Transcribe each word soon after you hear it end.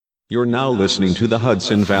You're now listening to the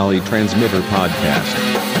Hudson Valley Transmitter Podcast.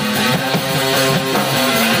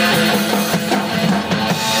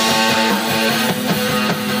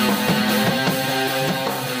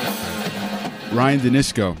 Ryan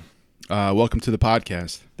DeNisco, welcome to the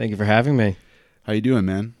podcast. Thank you for having me. How you doing,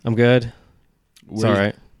 man? I'm good. It's all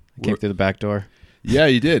right. I came through the back door. Yeah,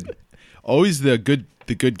 you did. Always the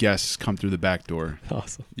good guests come through the back door.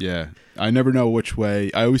 Awesome. Yeah. I never know which way.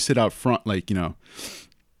 I always sit out front,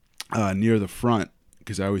 near the front,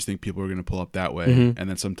 because I always think people are going to pull up that way. Mm-hmm. And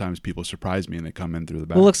then sometimes people surprise me and they come in through the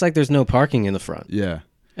back. Well, it looks like there's no parking in the front. Yeah.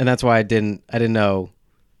 And that's why I didn't know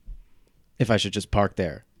if I should just park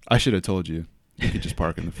there. I should have told you. You could just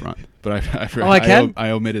park in the front. But I can?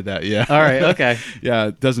 I omitted that, yeah. All right, okay. Yeah,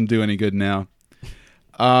 it doesn't do any good now.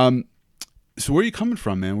 So where are you coming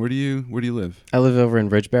from, man? Where do you live? I live over in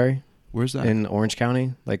Ridgebury. Where's that? In Orange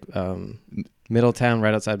County, like Middletown,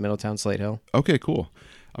 right outside Middletown, Slate Hill. Okay, cool.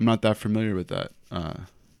 I'm not that familiar with that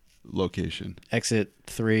location. Exit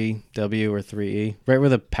 3W or 3E, right where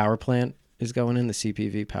the power plant is going in, the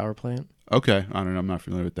CPV power plant. Okay, I don't know. I'm not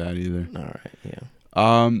familiar with that either. All right, yeah.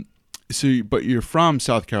 But you're from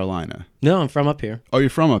South Carolina. No, I'm from up here. Oh, you're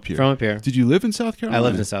from up here. From up here. Did you live in South Carolina? I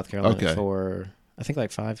lived in South Carolina Okay. for I think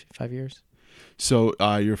like five years. So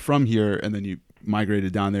you're from here, and then you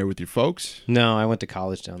migrated down there with your folks? No, I went to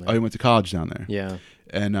college down there. Oh, you went to college down there. Yeah.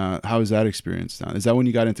 And how was that experience down? Is that when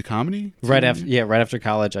you got into comedy? Right after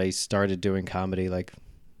college, I started doing comedy like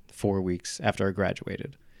 4 weeks after I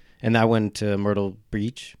graduated, and I went to Myrtle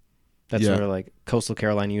Beach. That's sort of like Coastal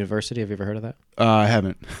Carolina University. Have you ever heard of that? I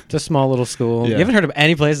haven't. It's a small little school. Yeah. You haven't heard of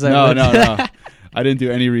any places? No. I didn't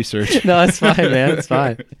do any research. No, it's fine, man. It's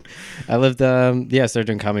fine. I lived. I started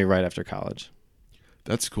doing comedy right after college.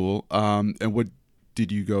 That's cool. And what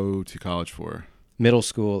did you go to college for? Middle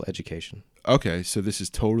school education. Okay, so this is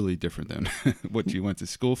totally different than what you went to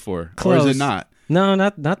school for. Close. Or is it not? No,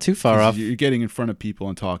 not too far off. You're getting in front of people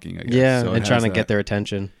and talking, I guess. Yeah, so and trying to get their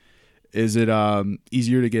attention. Is it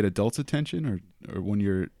easier to get adults' attention, or when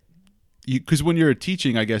you're, because when you're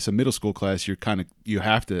teaching, I guess a middle school class, you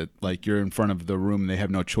have to, like, you're in front of the room and they have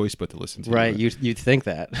no choice but to listen to you. Right, you'd think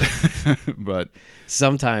that, but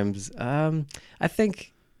sometimes I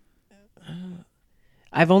think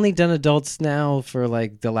I've only done adults now for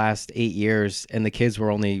like the last 8 years, and the kids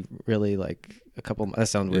were only really like a couple. That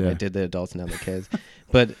sounds weird. Yeah. I did the adults and now the kids,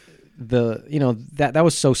 but that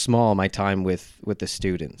was so small, my time with the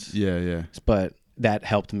students. Yeah. But that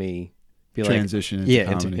helped me be transition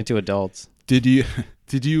into adults. Did you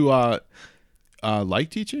like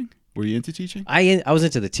teaching? Were you into teaching? I was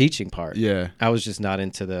into the teaching part. Yeah. I was just not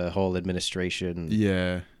into the whole administration.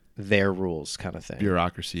 Yeah. Their rules kind of thing.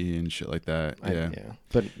 Bureaucracy and shit like that. Yeah.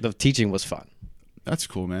 But the teaching was fun. That's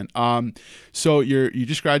cool, man. So you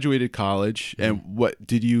just graduated college, and what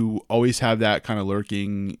did you always have that kind of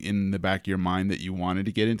lurking in the back of your mind that you wanted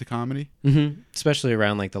to get into comedy? Mm-hmm. Especially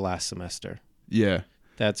around like the last semester. Yeah.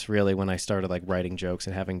 That's really when I started like writing jokes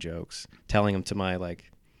and having jokes, telling them to my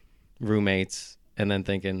like roommates, and then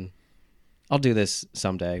thinking, I'll do this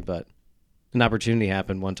someday. But an opportunity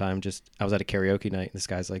happened one time. I was at a karaoke night, and this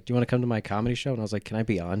guy's like, do you want to come to my comedy show? And I was like, can I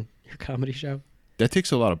be on your comedy show? That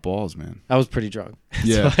takes a lot of balls, man. I was pretty drunk.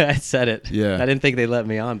 Yeah. So I said it. Yeah. I didn't think they'd let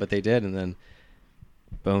me on, but they did. And then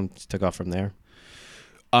boom, took off from there.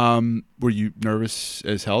 Were you nervous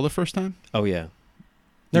as hell the first time? Oh yeah.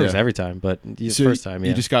 Nervous every time, but the first time, yeah.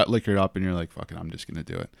 You just got liquored up and you're like, fuck it, I'm just going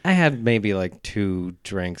to do it. I had maybe like 2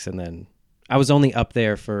 drinks, and then I was only up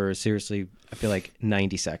there for seriously, I feel like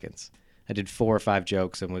 90 seconds. I did 4 or 5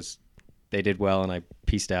 jokes and they did well, and I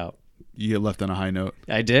peaced out. You get left on a high note.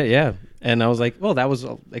 I did, yeah. And I was like, well, that was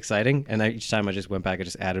exciting. And each time I just went back, I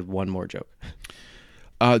just added one more joke.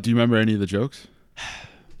 Do you remember any of the jokes?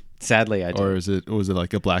 Sadly, I do. Or was it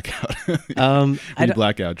like a blackout? I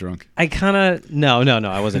blackout drunk. I kind of no,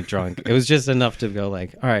 I wasn't drunk. It was just enough to go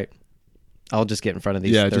like, all right, I'll just get in front of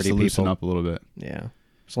these 30 just to people. loosen up a little bit. Yeah,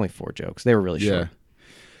 it's only 4 jokes. They were really short.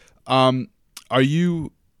 Are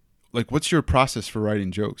you like? What's your process for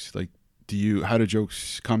writing jokes? Like, how do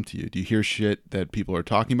jokes come to you? Do you hear shit that people are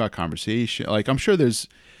talking about, conversation? Like, I'm sure there's,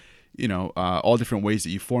 all different ways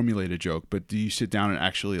that you formulate a joke, but do you sit down and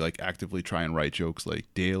actually like actively try and write jokes like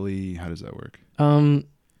daily? How does that work?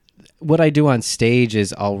 What I do on stage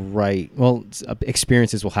is I'll write,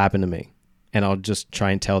 experiences will happen to me, and I'll just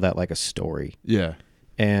try and tell that like a story. Yeah.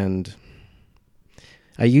 And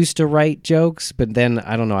I used to write jokes, but then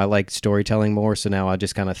I don't know, I like storytelling more, so now I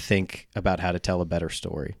just kind of think about how to tell a better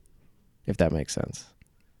story, if that makes sense.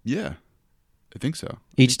 Yeah. I think so.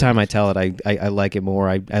 Each time I tell it, I like it more.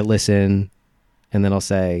 I listen, and then I'll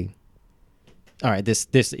say, all right, this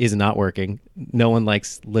is not working. No one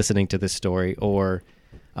likes listening to this story, or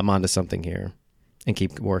I'm onto something here, and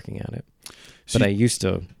keep working at it. So But I used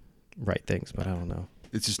to write things, but I don't know.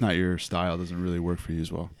 it's just not your style. It doesn't really work for you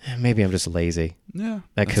as well. Maybe I'm just lazy. Yeah,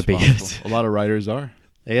 That that's could be possible. it. A lot of writers are.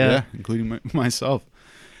 Yeah. including myself.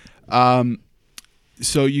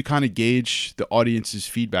 So you kind of gauge the audience's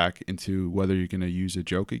feedback into whether you're going to use a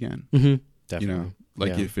joke again. Mm-hmm. You Definitely. know,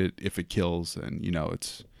 like Yeah. if it kills, and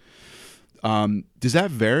it's. Does that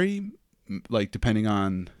vary, like depending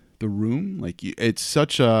on the room? Like it's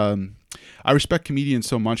such a. I respect comedians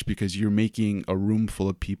so much because you're making a room full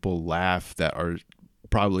of people laugh that are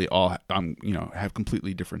probably all have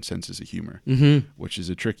completely different senses of humor, which is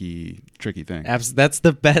a tricky thing. That's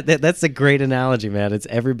the that's a great analogy, man. It's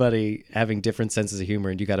everybody having different senses of humor,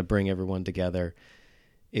 and you got to bring everyone together.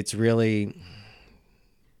 It's really,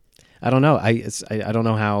 I don't know. I don't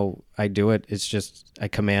know how I do it. It's just I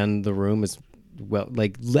command the room as well.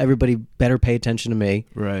 Like everybody better pay attention to me,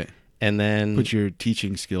 Right. and then Put your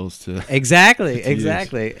teaching skills to exactly.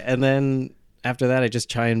 use. And then after that, I just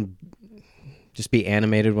try and just be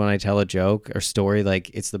animated when I tell a joke or story. Like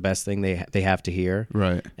it's the best thing they have to hear.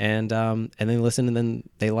 Right. And they listen, and then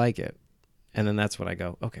they like it, and then that's when I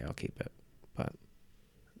go, okay, I'll keep it. But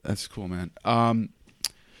That's cool, man.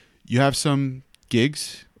 You have some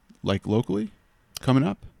gigs like locally coming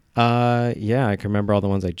up? yeah, I can remember all the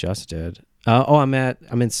ones I just did. I'm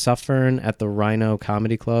in Suffern at the Rhino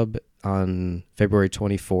Comedy Club on February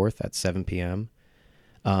 24th at 7 p.m.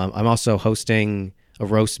 I'm also hosting a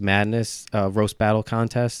roast battle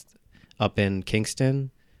contest up in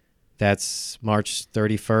Kingston. That's March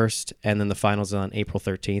 31st, and then the finals on April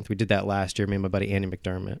 13th. We did that last year, me and my buddy Andy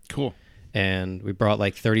McDermott. Cool. And we brought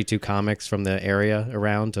like 32 comics from the area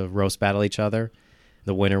around to roast battle each other.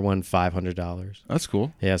 The winner won $500. That's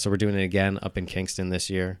cool. Yeah, so we're doing it again up in Kingston this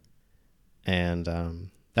year. And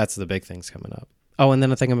that's the big things coming up. Oh, and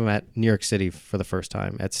then I think I'm at New York City for the first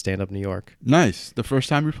time at Stand Up New York. Nice. The first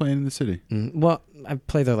time you're playing in the city. Well, I've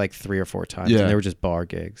played there like 3 or 4 times, Yeah. and they were just bar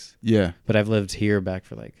gigs. Yeah. But I've lived here back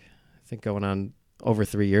for like, I think going on over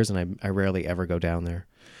 3 years, and I rarely ever go down there.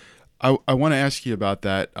 I want to ask you about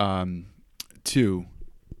that too,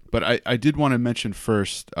 but I did want to mention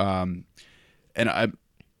first, and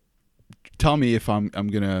tell me if I'm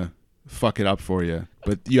gonna fuck it up for you.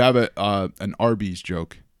 But you have an Arby's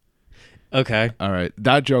joke. Okay. All right,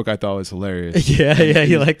 that joke I thought was hilarious. Yeah,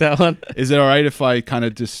 you like that one? Is it all right if I kind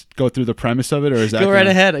of just go through the premise of it, or is that Go right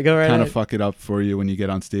ahead. Go right kind ahead. of fuck it up for you when you get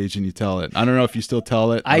on stage and you tell it? I don't know if you still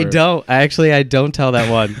tell it. I don't. I don't tell that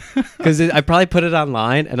one because I probably put it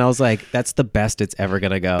online, and I was like, "That's the best it's ever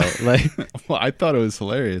gonna go." Like, Well, I thought it was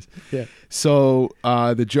hilarious. yeah. So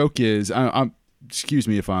the joke is, I'm excuse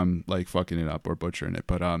me if I'm like fucking it up or butchering it,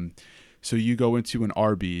 but so you go into an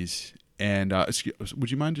Arby's, and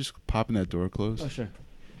would you mind just popping that door closed? Oh, sure.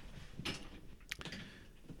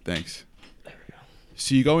 Thanks. There we go.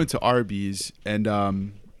 So you go into Arby's,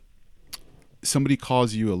 and somebody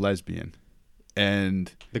calls you a lesbian,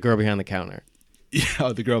 and The girl behind the counter.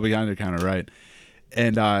 yeah, the girl behind the counter, right?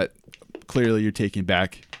 And clearly you're taken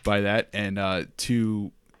back by that, and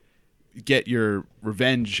to get your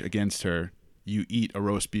revenge against her, you eat a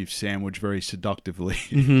roast beef sandwich very seductively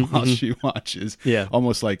while she watches. Yeah.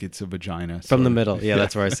 Almost like it's a vagina. From the sort of. middle. Yeah,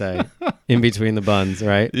 that's where I say. In between the buns,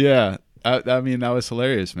 right? Yeah. I mean, that was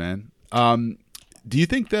hilarious, man. Do you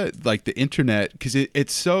think that, like, the internet, because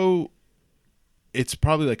it's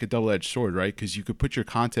probably like a double-edged sword, right? Because you could put your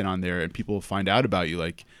content on there and people will find out about you,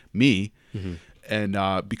 like me, and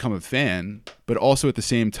become a fan. But also at the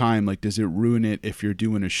same time, like, does it ruin it if you're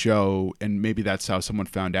doing a show and maybe that's how someone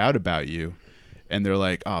found out about you? And they're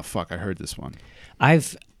like, "Oh fuck, I heard this one."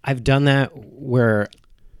 I've done that where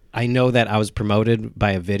I know that I was promoted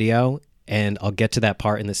by a video, and I'll get to that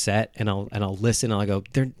part in the set, and I'll listen, and I'll go,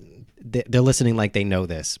 they're listening like they know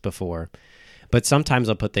this before. But sometimes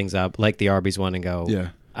I'll put things up like the Arby's one and go,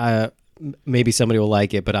 Yeah. Maybe somebody will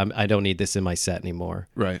like it, but I don't need this in my set anymore.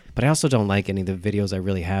 Right. But I also don't like any of the videos I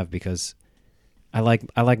really have because I like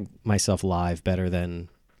myself live better than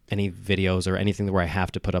any videos or anything where I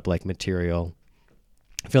have to put up like material.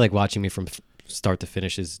 I feel like watching me from start to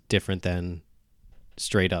finish is different than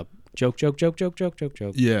straight up joke.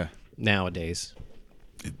 Yeah. Nowadays.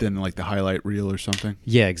 Then like the highlight reel or something.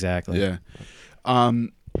 Yeah, exactly. Yeah.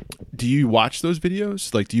 Do you watch those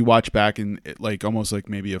videos? Like, do you watch back and like almost like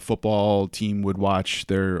maybe a football team would watch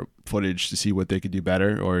their footage to see what they could do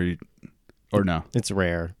better, or no? It's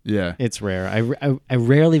rare. Yeah. It's rare. I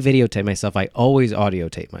rarely videotape myself. I always audio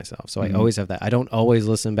tape myself. So I always have that. I don't always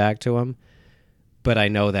listen back to them, but I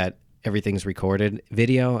know that everything's recorded.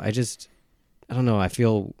 Video, I don't know. I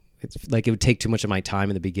feel it's like it would take too much of my time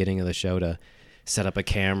in the beginning of the show to set up a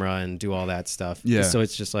camera and do all that stuff. Yeah. So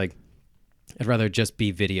it's just like, I'd rather just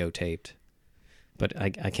be videotaped, but I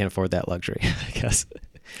can't afford that luxury, I guess.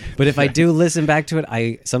 But if I do listen back to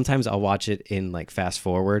it, sometimes I'll watch it in like fast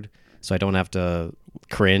forward, so I don't have to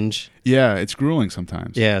cringe. Yeah, it's grueling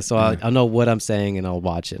sometimes. Yeah, so I'll know what I'm saying and I'll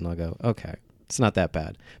watch it and I'll go, okay, it's not that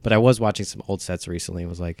bad. But I was watching some old sets recently and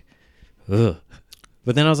was like, ugh.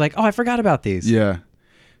 But then I was like, oh, I forgot about these. Yeah.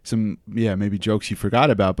 Maybe jokes you forgot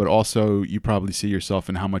about, but also you probably see yourself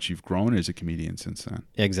in how much you've grown as a comedian since then.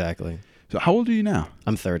 Exactly. So how old are you now?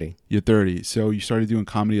 I'm 30. You're 30. So you started doing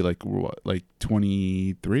comedy like what, like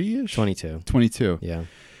 23-ish? 22. 22. Yeah.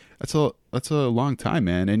 That's a long time,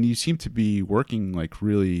 man. And you seem to be working like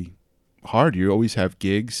really hard. You always have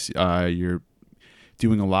gigs. You're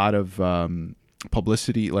doing a lot of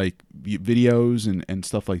publicity, like videos and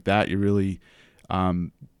stuff like that. You're really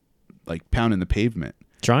like pounding the pavement.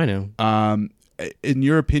 Trying to. In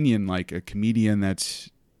your opinion, like a comedian that's,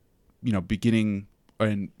 beginning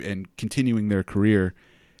and continuing their career,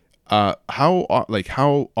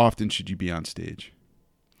 how often should you be on stage?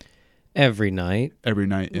 Every night. Every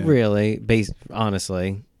night, yeah. Really,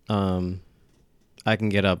 honestly. I can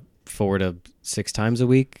get up 4 to 6 times a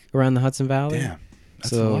week around the Hudson Valley. Damn,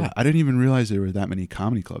 that's a lot. I didn't even realize there were that many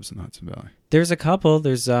comedy clubs in the Hudson Valley. There's a couple.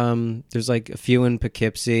 There's like a few in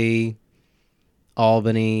Poughkeepsie.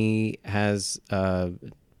 Albany has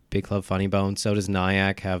Big Club Funny Bone. So does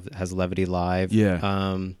Nyack has Levity Live.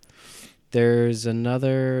 Yeah. There's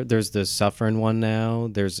the Suffering one now.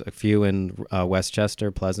 There's a few in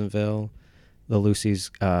Westchester, Pleasantville, the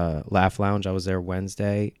Lucy's Laugh Lounge. I was there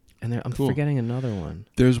Wednesday, and I'm forgetting another one.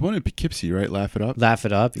 There's one in Poughkeepsie, right? Laugh It Up. Laugh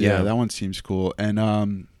It Up. Yeah, that one seems cool.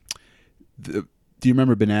 And do you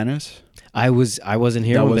remember Bananas? I wasn't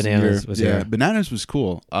here when Bananas was here. Bananas was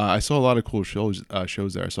cool. I saw a lot of cool shows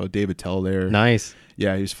there. I saw David Tell there. Nice.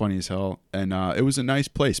 Yeah, he was funny as hell, and it was a nice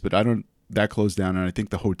place. But that closed down, and I think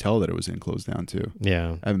the hotel that it was in closed down too.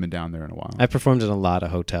 Yeah, I haven't been down there in a while. I performed in a lot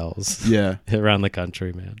of hotels. Yeah, around the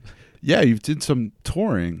country, man. Yeah, you did some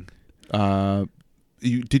touring.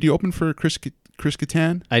 Did you open for Chris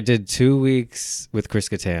Kattan? I did 2 weeks with Chris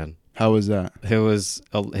Kattan. How was that? It was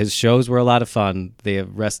his shows were a lot of fun. The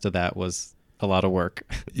rest of that was a lot of work.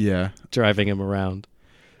 Yeah, driving him around.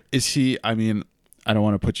 Is he? I mean, I don't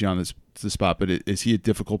want to put you on the spot, but is he a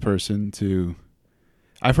difficult person to?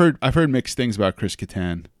 I've heard mixed things about Chris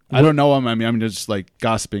Kattan. I don't know him. I mean, I'm just like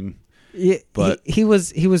gossiping. Yeah, but he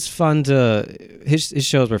was fun to his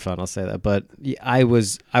shows were fun. I'll say that. But I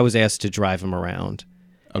was asked to drive him around,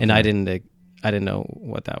 and I didn't know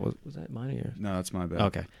what that was. Was that mine or yours? No, that's my bad.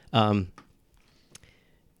 Okay.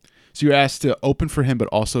 So you were asked to open for him, but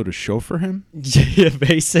also to chauffeur him. Yeah,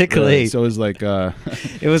 basically. Really? So it was like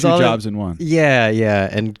it was 2 all jobs in one. Yeah,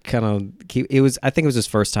 and kind of it was. I think it was his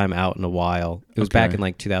first time out in a while. It was back in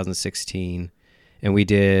like 2016, and we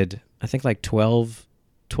did I think like 12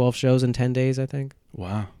 shows in 10 days. I think.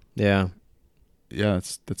 Wow. Yeah. Yeah,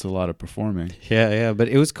 that's a lot of performing. Yeah, but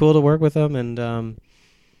it was cool to work with him, and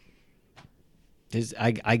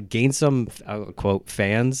I gained some quote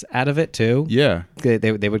fans out of it too. Yeah,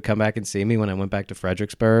 they would come back and see me when I went back to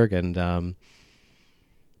Fredericksburg, and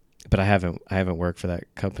but I haven't worked for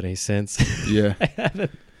that company since. Yeah, I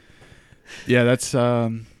haven't. Yeah, that's.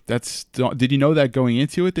 Did you know that going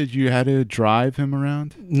into it that you had to drive him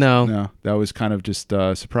around? No, that was kind of just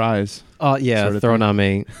a surprise. Oh yeah, sort of thrown thing. on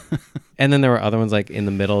me. And then there were other ones like in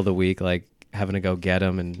the middle of the week, like having to go get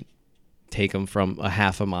him and take him from a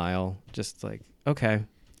half a mile. Just like, okay,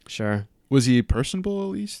 sure. Was he personable at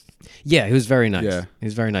least? Yeah, he was very nice. Yeah. He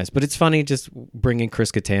was very nice. But it's funny just bringing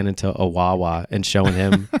Chris Kattan into a Wawa and showing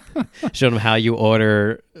him how you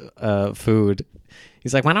order food.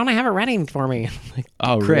 He's like, why don't I have it ready for me? Like,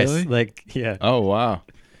 oh, Chris, really? like, yeah. Oh, wow.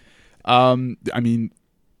 I mean,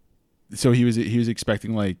 so he was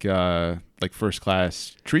expecting like first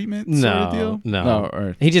class treatment sort of deal? No.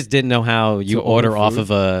 Or, he just didn't know how you So order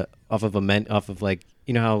order off of like,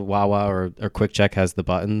 you know how Wawa or Quick Check has the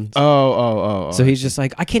buttons? Oh. So he's just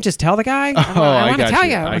like, I can't just tell the guy. I want to tell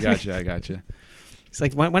you. I got you. He's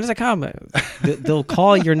like, when does it come? They'll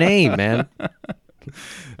call your name, man.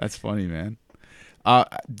 That's funny, man.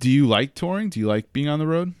 Do you like touring? Do you like being on the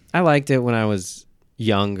road? I liked it when I was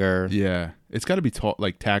younger. Yeah. It's got to be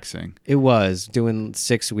like taxing. It was. Doing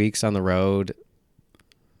 6 weeks on the road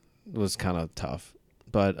was kind of tough.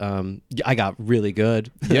 But I got really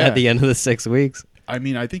good at the end of the 6 weeks. I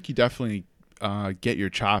mean, I think you definitely get your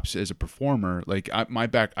chops as a performer. Like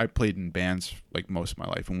I played in bands like most of my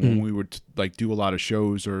life. And when we would like do a lot of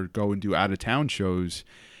shows or go and do out of town shows,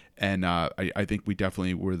 And I think we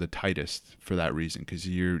definitely were the tightest for that reason, because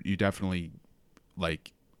you definitely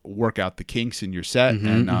like work out the kinks in your set,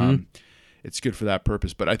 and it's good for that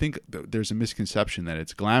purpose. But I think there's a misconception that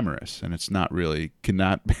it's glamorous, and it's not really.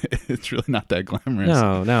 It's really not that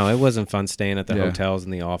glamorous. No, it wasn't fun staying at the hotels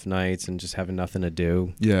and the off nights and just having nothing to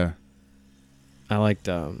do. Yeah, I liked,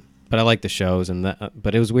 but I liked the shows, and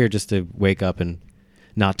but it was weird just to wake up and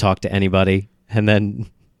not talk to anybody, and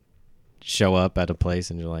then show up at a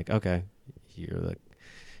place and you're like, okay, you're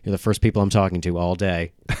the first people I'm talking to all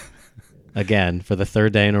day, again for the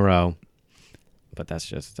third day in a row. But that's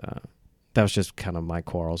just that was just kind of my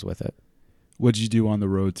quarrels with it. What did you do on the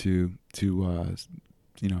road to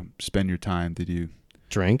spend your time? Did you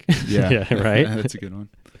drink? Yeah, yeah, right. That's a good one.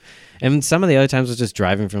 And some of the other times was just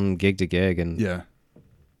driving from gig to gig, and yeah.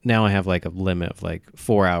 Now I have like a limit of like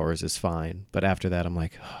 4 hours is fine, but after that I'm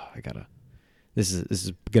like, oh, this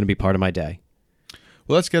is going to be part of my day.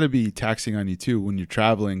 Well, that's got to be taxing on you too when you're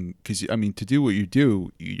traveling, because I mean, to do what you do,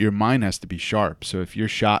 your mind has to be sharp. So if you're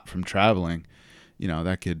shot from traveling,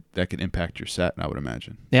 that could impact your set, I would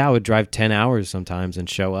imagine. Yeah, I would drive 10 hours sometimes and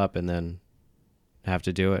show up and then have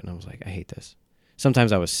to do it, and I was like, I hate this.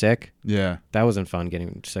 Sometimes I was sick. Yeah, that wasn't fun,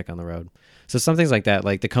 getting sick on the road. So some things like that,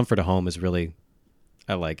 like the comfort of home, is really,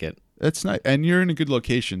 I like it. That's nice, and you're in a good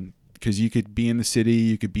location. Because you could be in the city,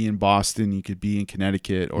 you could be in Boston, you could be in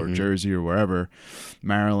Connecticut or Jersey or wherever,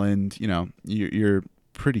 Maryland. You're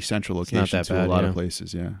pretty central location to a lot of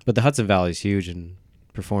places. Yeah. But the Hudson Valley is huge, and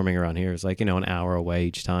performing around here is like an hour away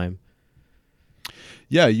each time.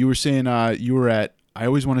 Yeah, you were saying you were at. I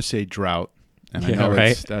always want to say drought, and I know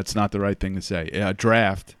that's not the right thing to say.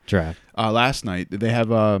 Draft. Last night they have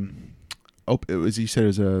you said it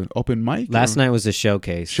was a open mic? Last night was a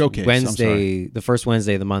showcase. Wednesday, the first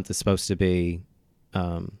Wednesday of the month is supposed to be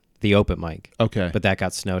the open mic. Okay. But that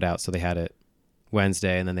got snowed out, so they had it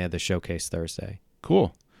Wednesday, and then they had the showcase Thursday.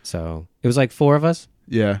 Cool. So it was like 4 of us.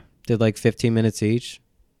 Yeah. Did like 15 minutes each.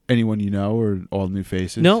 Anyone you know, or all new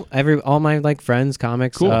faces? No, all my like friends,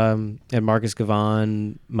 comics. Cool. And Marcus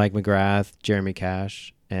Gavon, Mike McGrath, Jeremy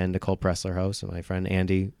Cash, and Nicole Pressler hosts, and my friend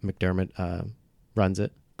Andy McDermott runs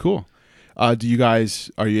it. Cool. Are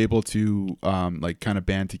you able to like kind of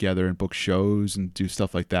band together and book shows and do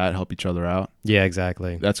stuff like that, help each other out? Yeah,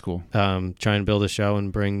 exactly. That's cool. Try and build a show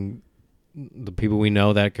and bring the people we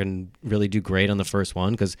know that can really do great on the first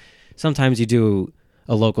one, because sometimes you do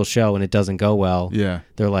a local show and it doesn't go well. Yeah.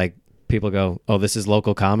 They're like, people go, oh, this is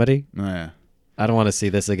local comedy? Oh, yeah. I don't want to see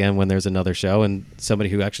this again when there's another show and somebody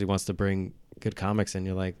who actually wants to bring good comics in.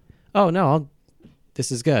 You're like, oh, no,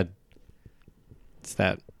 this is good. It's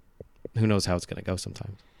that. Who knows how it's going to go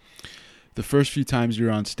sometimes. The first few times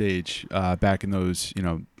you're on stage, back in those,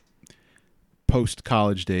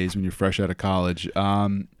 post-college days when you're fresh out of college, how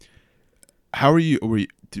are you?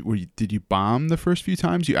 Did you bomb the first few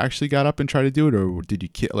times you actually got up and tried to do it, or did you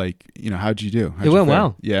how'd you do? It went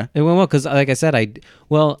well. Yeah, it went well because, like I said, I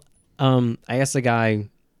asked the guy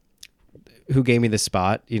who gave me the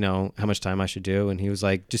spot, how much time I should do, and he was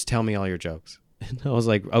like, "Just tell me all your jokes." And I was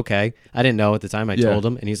like, "Okay." I didn't know at the time. I told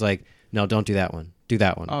him, and he's like, "No, don't do that one. Do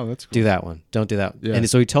that one. Oh, that's cool. Do that one. Don't do that." Yeah. And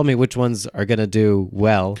so he told me which ones are gonna do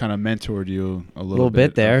well. Kind of mentored you a little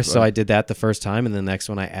bit there. So I did that the first time, and the next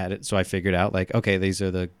one I added. So I figured out like, okay, these are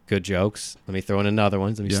the good jokes. Let me throw in another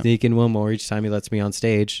one. Let me sneak in one more each time he lets me on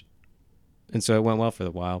stage. And so it went well for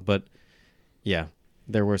a while. But yeah,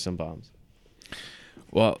 there were some bombs.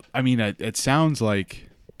 Well, I mean, it sounds like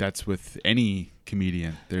that's with any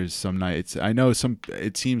comedian. There's some nights. I know some.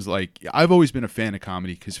 It seems like I've always been a fan of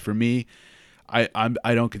comedy because for me, I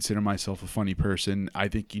don't consider myself a funny person. I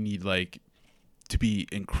think you need like to be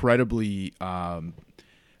incredibly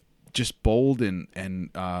just bold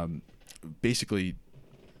and basically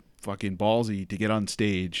fucking ballsy to get on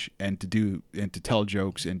stage and to tell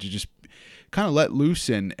jokes and to just kind of let loose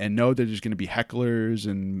and know that there's going to be hecklers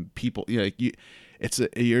and people.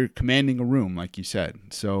 You're commanding a room, like you said.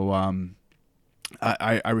 So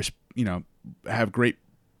I have great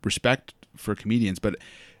respect for comedians, but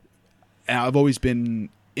I've always been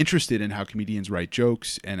interested in how comedians write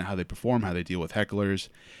jokes and how they perform, how they deal with hecklers.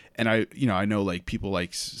 And I know like people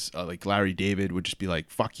like Larry David would just be like,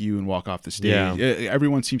 fuck you, and walk off the stage. Yeah.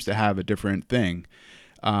 Everyone seems to have a different thing.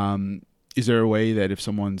 Is there a way that if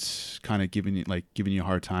someone's kind of giving you a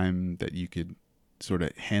hard time that you could sort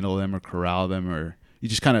of handle them or corral them, or you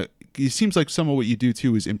just kind of, it seems like some of what you do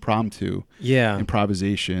too is impromptu,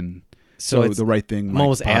 improvisation. So the right thing. I'm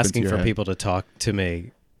always asking for people to talk to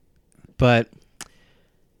me, but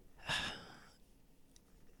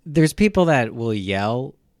there's people that will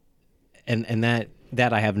yell, and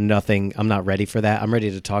that I have nothing. I'm not ready for that. I'm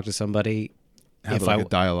ready to talk to somebody have if like a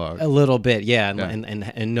dialogue. a little bit, yeah, and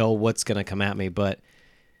Yeah. and know what's gonna come at me. But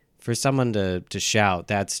for someone to shout,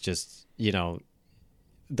 that's just, you know,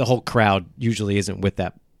 the whole crowd usually isn't with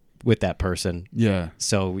that person, Yeah.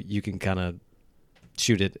 so you can kind of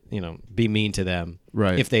shoot it, you know, be mean to them,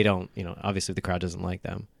 Right. if they don't, you know, obviously the crowd doesn't like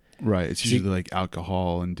them. Right. It's usually like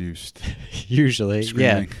alcohol induced Usually,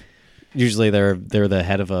 screaming. yeah. Usually they're the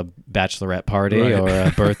head of a bachelorette party Right. or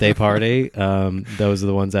a birthday party. Those are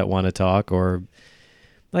the ones that want to talk. Or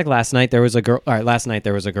like last night there was a girl. All right, last night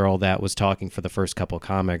there was a girl that was talking for the first couple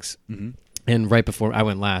comics, Mm-hmm. and right before I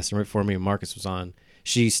went last, and right before me and Marcus was on,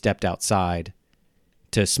 she stepped outside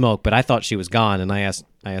to smoke. But I thought she was gone, and I asked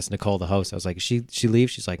Nicole, the host. I was like, she leave?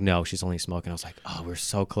 She's like, no, she's only smoking. I was like, oh, we're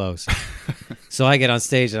so close. So I get on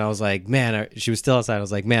stage and I was like, man, she was still outside. I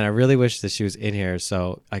was like, man, I really wish that she was in here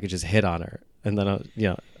so I could just hit on her. And then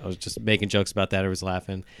I was just making jokes about that. I was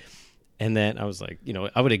laughing. And then I was like, you know,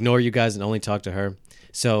 I would ignore you guys and only talk to her.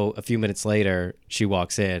 So a few minutes later, she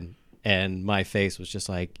walks in and my face was just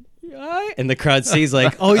like, and the crowd sees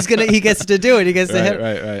like, oh, he gets to do it. He gets to hit.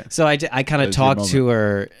 Right. So I kind That of was your talked to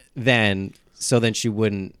her then, so then she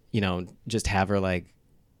wouldn't, you know, just have her like,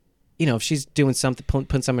 you know, if she's doing something,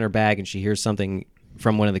 putting something in her bag and she hears something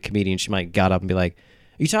from one of the comedians, she might got up and be like, are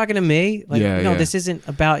you talking to me? Like, Yeah, no, yeah. this isn't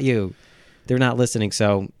about you. They're not listening.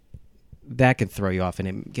 So that can throw you off and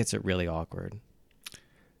it gets it really awkward.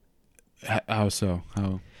 How so?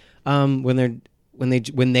 How? When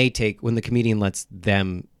the comedian lets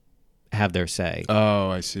them have their say. Oh,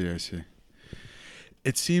 I see.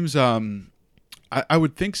 It seems I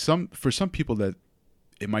would think for some people that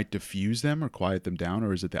it might diffuse them or quiet them down,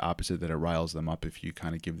 or is it the opposite, that it riles them up if you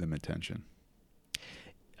kind of give them attention?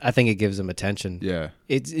 I think it gives them attention. Yeah.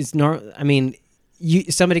 It's not. I mean,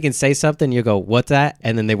 somebody can say something, you go, "What's that?"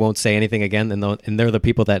 and then they won't say anything again, and they're the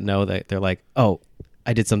people that know that they're like, "Oh,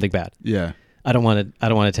 I did something bad. Yeah. I don't want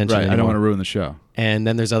attention Right. anymore." I don't want to ruin the show. And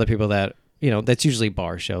then there's other people that, you know, that's usually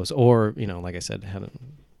bar shows or, you know, like I said, had a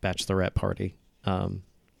bachelorette party,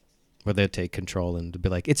 where they'd take control and be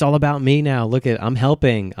like, it's all about me now. Look I'm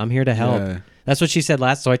helping. I'm here to help. Yeah. That's what she said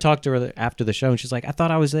last. So I talked to her after the show and she's like, I thought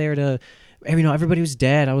I was there to, you know, everybody was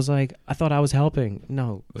dead. I was like, I thought I was helping.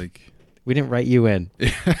 No, Like we didn't write you in.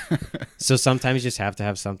 So sometimes you just have to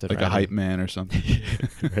have something like a ready. hype man or something.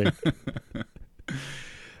 Right.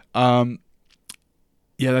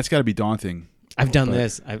 Yeah, that's got to be daunting. I've done But-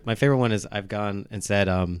 this. My favorite one is I've gone and said,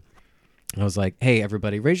 I was like, hey,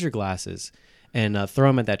 everybody, raise your glasses and throw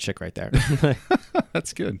them at that chick right there.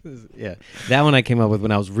 That's good. Yeah, that one I came up with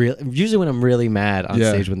when I was usually when I'm really mad on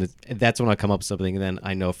Yeah. stage. That's when I come up with something, and then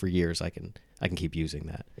I know for years I can keep using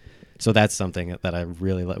that. So that's something that I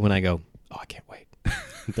really like. When I go, oh, I can't wait.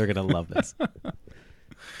 They're gonna love this.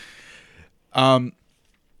 I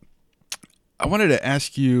wanted to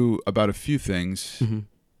ask you about a few things. Mm-hmm.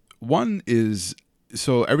 One is,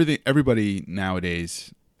 so everybody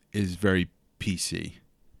nowadays is very PC.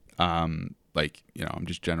 Like, you know, I'm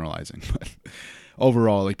just generalizing, but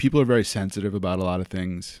overall, like, people are very sensitive about a lot of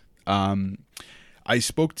things. I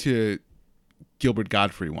spoke to Gilbert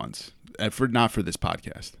Godfrey once, not for this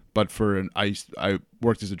podcast, but I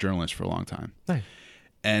worked as a journalist for a long time. Nice.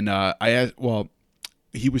 And I asked, well,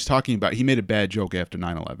 he was talking about, he made a bad joke after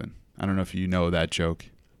 9/11. I don't know if you know that joke.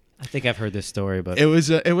 I think I've heard this story, but It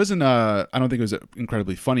wasn't I don't think it was an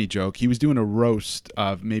incredibly funny joke. He was doing a roast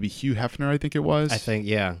of maybe Hugh Hefner, I think it was. I think,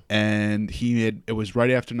 yeah. And it was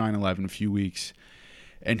right after 9/11, a few weeks.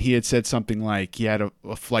 And he had said something like he had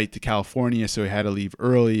a flight to California, so he had to leave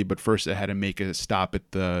early, but first it had to make a stop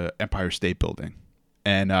at the Empire State Building.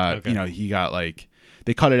 And, you know, he got like,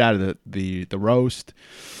 they cut it out of the roast,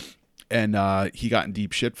 and he got in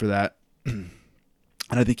deep shit for that.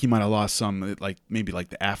 And I think he might have lost some, like maybe like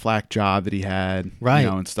the Aflac job that he had, Right. you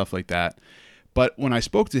know, and stuff like that. But when I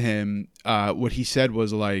spoke to him, what he said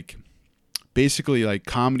was like, basically like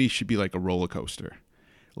comedy should be like a roller coaster.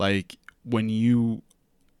 Like when you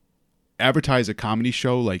advertise a comedy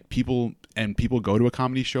show, like people go to a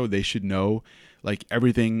comedy show, they should know like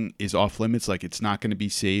everything is off limits. Like it's not going to be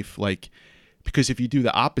safe. Like, because if you do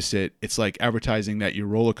the opposite, it's like advertising that your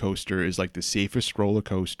roller coaster is like the safest roller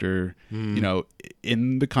coaster, you know,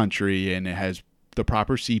 in the country, and it has the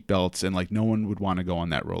proper seat belts, and like no one would want to go on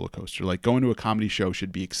that roller coaster. Like going to a comedy show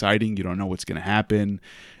should be exciting. You don't know what's going to happen.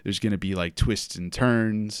 There's going to be like twists and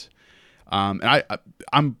turns. And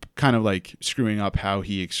I'm kind of like screwing up how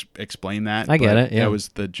he explained that. I get but it, yeah. That was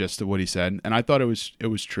the gist of what he said, and I thought it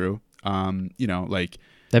was true. You know, like,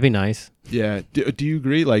 That'd be nice. yeah. Do you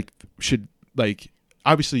agree? Like, like,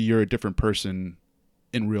 obviously you're a different person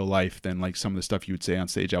in real life than like some of the stuff you would say on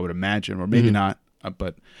stage, I would imagine, or maybe not.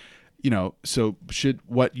 But so should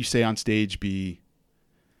what you say on stage be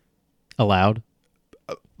Allowed?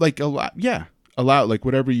 like allowed, like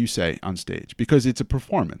whatever you say on stage, because it's a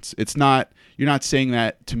performance. It's not, you're not saying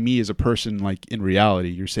that to me as a person, like in reality,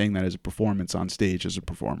 you're saying that as a performance on stage as a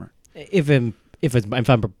performer. If I'm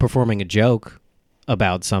performing a joke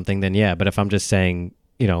about something, then yeah. But if I'm just saying,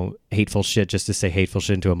 hateful shit just to say hateful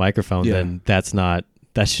shit into a microphone, then that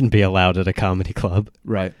shouldn't be allowed at a comedy club.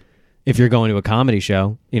 Right. If you're going to a comedy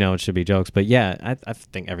show, it should be jokes. But yeah, I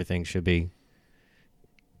think everything should be.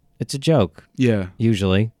 It's a joke. Yeah.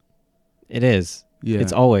 Usually. It is. Yeah.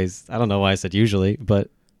 It's always. I don't know why I said usually,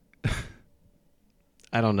 but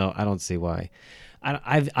I don't know. I don't see why.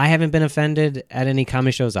 I haven't been offended at any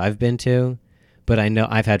comedy shows I've been to, but I know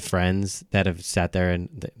I've had friends that have sat there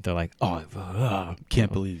and they're like, "Oh,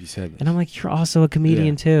 Can't believe you said this." And I'm like, "You're also a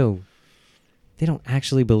comedian too." They don't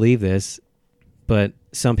actually believe this, but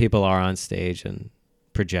some people are on stage and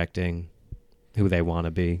projecting who they want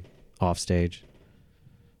to be off stage.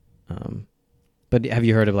 But have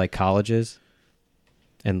you heard of like colleges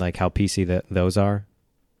and like how PC those are?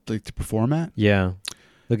 Like to perform at? Yeah.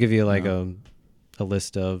 They'll give you like a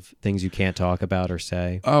list of things you can't talk about or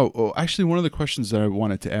say. Oh, actually one of the questions that I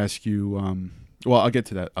wanted to ask you, well, I'll get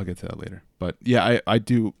to that later. But yeah, I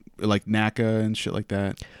do like NACA and shit like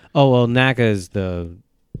that. Oh, well, NACA is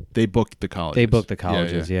they book the colleges. They book the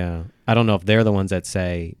colleges, yeah. I don't know if they're the ones that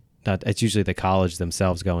say, it's usually the college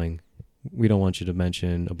themselves going, we don't want you to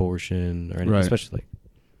mention abortion or anything, especially like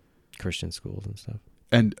Christian schools and stuff.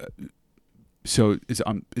 And so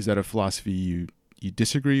is that a philosophy you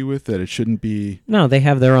disagree with, that it shouldn't be? No, they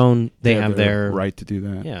have their own. They have their right to do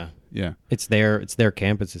that. Yeah, yeah. It's their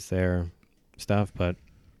campus. It's their stuff. But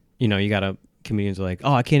you got comedians are like,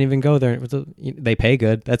 oh, I can't even go there. They pay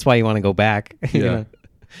good. That's why you want to go back. Yeah.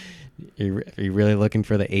 Are you really looking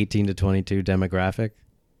for the 18 to 22 demographic?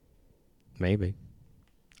 Maybe.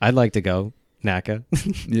 I'd like to go NACA.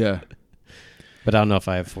 Yeah. But I don't know if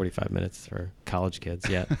I have 45 minutes for college kids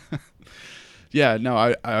yet. Yeah, no,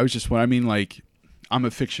 I was just, like, I'm a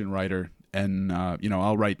fiction writer, and,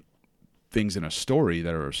 I'll write things in a story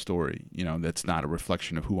that are a story, that's not a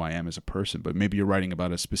reflection of who I am as a person, but maybe you're writing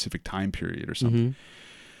about a specific time period or something.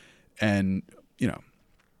 Mm-hmm. And,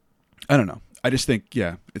 I don't know. I just think,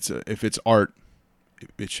 if it's art,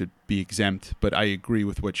 it should be exempt, but I agree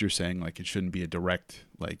with what you're saying. Like, it shouldn't be a direct,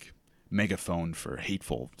 like, megaphone for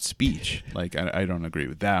hateful speech. Like, I don't agree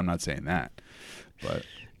with that. I'm not saying that, but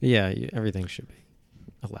yeah, everything should be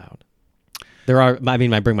allowed.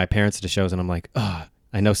 I bring my parents to shows and I'm like, oh,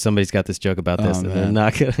 I know somebody's got this joke about this, and they're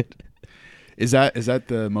not good. Is that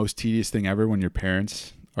the most tedious thing ever when your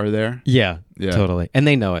parents are there? Yeah, totally. And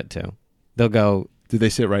they know it too. They'll go, do they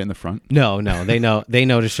sit right in the front? No. They know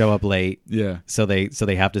to show up late. Yeah. So they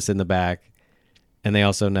have to sit in the back, and they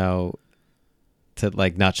also know to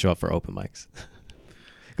like not show up for open mics.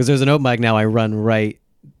 Because there's an open mic now. I run right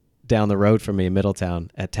down the road from me in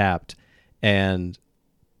Middletown at Tapped, and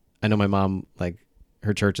I know my mom, like,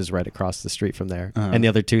 her church is right across the street from there. Uh-huh. And the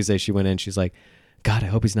other Tuesday she went in. She's like, God, I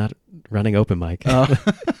hope he's not running open mic. Because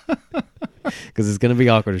it's gonna be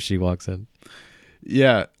awkward if she walks in.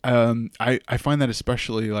 Yeah, I find that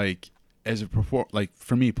especially like as a like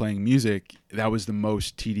for me playing music, that was the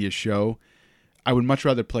most tedious show. I would much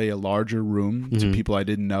rather play a larger room to people I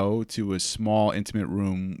didn't know to a small intimate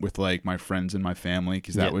room with like my friends and my family,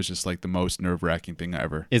 because that was just like the most nerve-wracking thing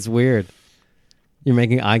ever. It's weird. You're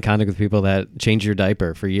making eye contact with people that change your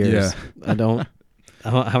diaper for years. Yeah.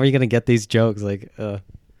 How are you gonna get these jokes? Like, kind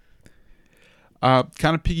of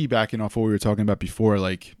piggybacking off what we were talking about before,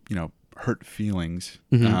 like hurt feelings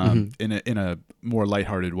in a more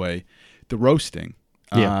lighthearted way. The roasting.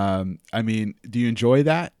 Yeah. Do you enjoy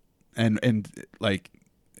that? And like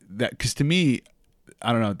that, because to me,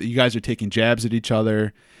 I don't know, you guys are taking jabs at each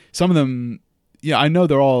other. Some of them, I know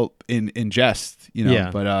they're all in jest,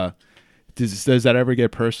 but does that ever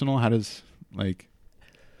get personal? How does, like,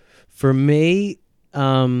 for me,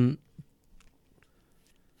 I'm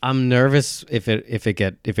nervous if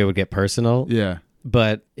it would get personal. Yeah.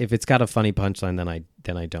 But if it's got a funny punchline, then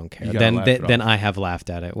I don't care. Then I have laughed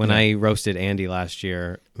at it. When I roasted Andy last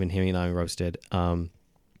year, when him and I roasted,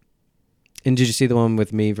 and did you see the one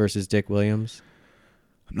with me versus Dick Williams?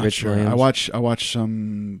 I'm not sure. Williams? I watched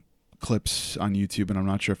some clips on YouTube, and I'm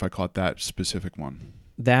not sure if I caught that specific one.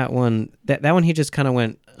 That one, that one, he just kind of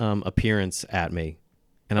went appearance at me,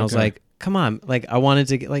 and I was like, come on, like I wanted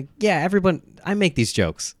to get, like, everyone, I make these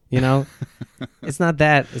jokes, it's not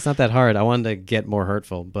that hard. I wanted to get more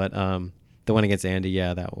hurtful, but the one against Andy,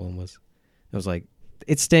 that one was, it was like,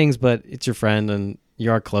 it stings, but it's your friend and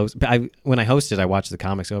you are close. But when I hosted, I watched the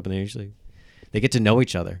comics open. they get to know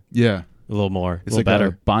each other Yeah. a little more, It's a little like better.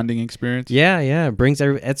 a bonding experience. Yeah. It brings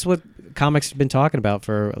that's what comics have been talking about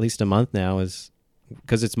for at least a month now, is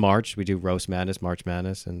because it's March. We do Roast Madness, March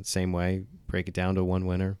Madness, and same way, break it down to one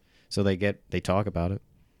winner. So they talk about it.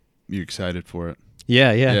 You're excited for it.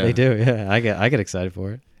 Yeah, Yeah. they do. Yeah, I get excited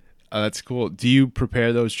for it. That's cool. Do you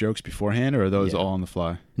prepare those jokes beforehand, or are those Yeah. all on the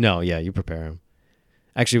fly? No, yeah, you prepare them.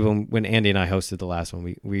 Actually, when Andy and I hosted the last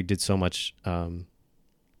one, we did so much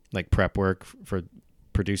like prep work for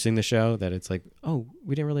producing the show that it's like, oh,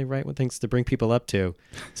 we didn't really write what things to bring people up to.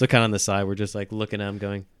 So kind of on the side, we're just like looking at them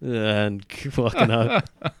going, "Ugh," and walking up.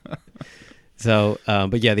 So,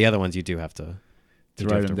 but yeah, the other ones you do have to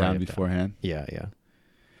Write them down beforehand. Yeah.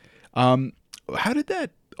 How did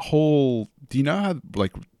that whole? Do you know how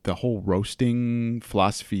like the whole roasting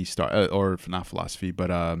philosophy or not philosophy,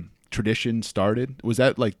 but tradition started? Was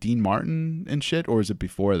that like Dean Martin and shit, or is it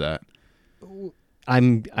before that? I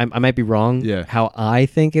might be wrong. Yeah. How I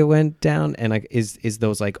think it went down, and is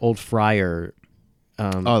those like old friar.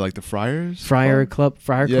 Like the Friars? Friar Club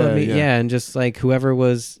meet, yeah. and just like whoever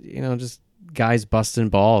was, just guys busting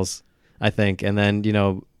balls, I think, and then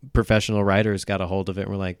professional writers got a hold of it and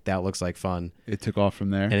were like, that looks like fun. It took off from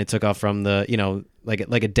there. And it took off from the like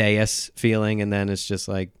a dais feeling, and then it's just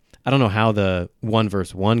like, I don't know how the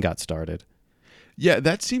 1v1 got started. Yeah,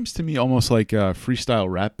 that seems to me almost like a freestyle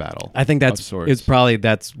rap battle. I think that's where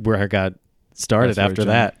I got started after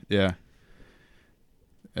that. Yeah.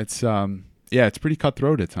 It's it's pretty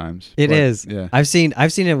cutthroat at times. It is. Yeah. I've seen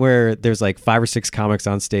it where there's like 5 or 6 comics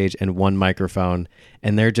on stage and one microphone,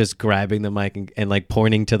 and they're just grabbing the mic and like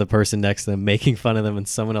pointing to the person next to them, making fun of them, and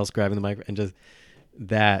someone else grabbing the mic, and just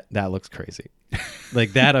that looks crazy.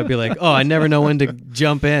 Like that, I'd be like, oh, I never know when to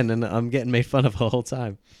jump in, and I'm getting made fun of the whole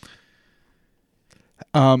time.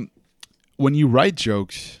 When you write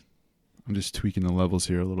jokes, I'm just tweaking the levels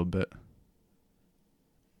here a little bit.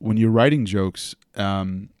 When you're writing jokes,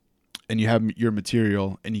 and you have your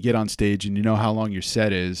material and you get on stage and you know how long your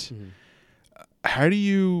set is, how do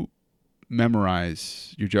you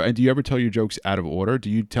memorize your joke? And do you ever tell your jokes out of order? Do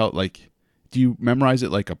you memorize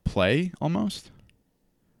it like a play almost?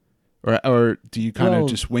 Or do you kind of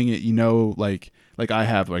just wing it? Like I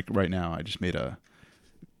have, like right now, I just made a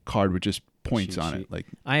card with just points on it. Like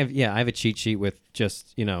I have a cheat sheet with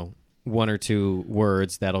just, 1 or 2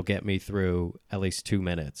 words that'll get me through at least 2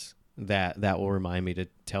 minutes. That will remind me to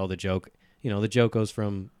tell the joke. The joke goes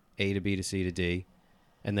from A to B to C to D,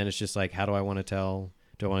 and then it's just like, how do I want to tell?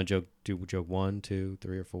 Do I want to do joke 1, 2,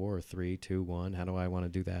 3, or 4, or 3, 2, 1? How do I want to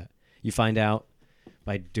do that? You find out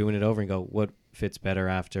by doing it over and go, what fits better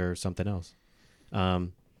after something else. But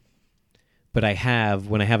when I have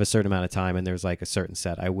a certain amount of time and there's like a certain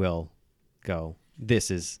set, I will go, this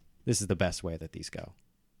is the best way that these go.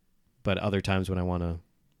 But other times when I want to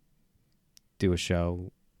do a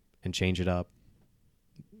show and change it up,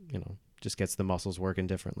 just gets the muscles working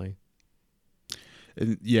differently.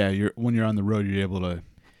 And when you're on the road, you're able to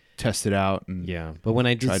test it out. And but when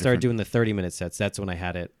I did start doing the 30-minute sets, that's when I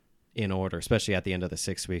had it in order, especially at the end of the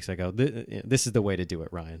 6 weeks. I go, this is the way to do it,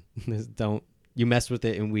 Ryan. You mess with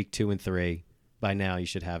it in week 2 and 3. By now, you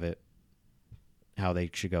should have it how they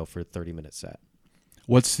should go for a 30-minute set.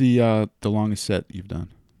 What's the longest set you've done?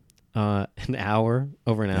 An hour,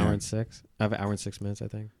 over an hour and 6. I have an hour and 6 minutes, I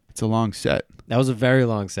think. It's a long set. That was a very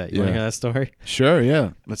long set. You want to hear that story? Sure,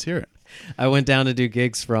 yeah. Let's hear it. I went down to do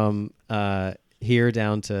gigs from here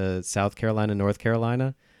down to South Carolina, North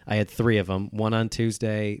Carolina. I had 3 of them, one on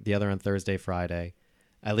Tuesday, the other on Thursday, Friday.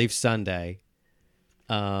 I leave Sunday.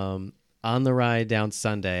 On the ride down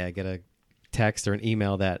Sunday, I get a text or an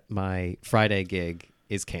email that my Friday gig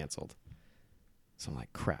is canceled. So I'm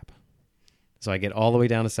like, crap. So I get all the way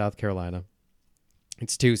down to South Carolina.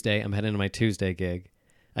 It's Tuesday. I'm heading to my Tuesday gig.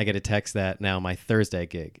 I get a text that now my Thursday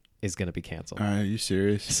gig is going to be canceled. Are you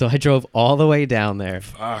serious? So I drove all the way down there.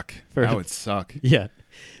 Fuck. That would suck. Yeah.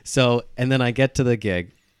 So, and then I get to the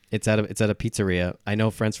gig. It's at a pizzeria. I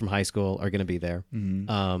know friends from high school are going to be there.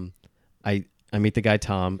 Mm-hmm. I meet the guy,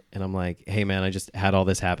 Tom, and I'm like, hey, man, I just had all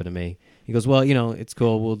this happen to me. He goes, well, it's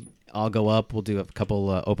cool. I'll go up. We'll do a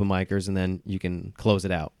couple open micers, and then you can close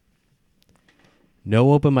it out.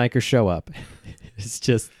 No open micers show up. It's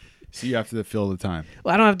just... So you have to fill the time.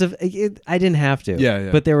 Well, I don't have to... I didn't have to.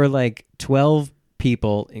 Yeah. But there were like 12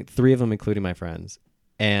 people, 3 of them including my friends.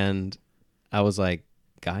 And I was like,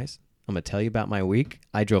 guys, I'm going to tell you about my week.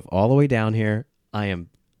 I drove all the way down here.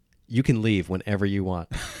 You can leave whenever you want.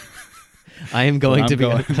 I am going to be...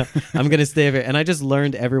 I'm going to stay here. And I just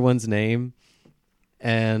learned everyone's name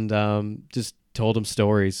and just told them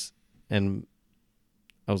stories. And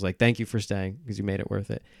I was like, thank you for staying because you made it worth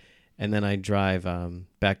it. And then I drive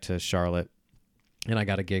back to Charlotte and I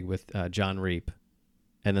got a gig with John Reap.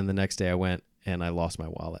 And then the next day I went and I lost my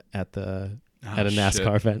wallet at a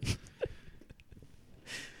NASCAR event.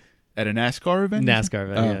 At a NASCAR event?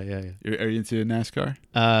 NASCAR event, yeah. Are you into NASCAR?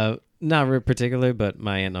 Not particularly, but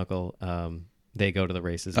my aunt and uncle, they go to the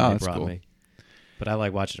races and they brought cool. me. But I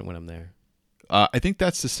like watching it when I'm there. I think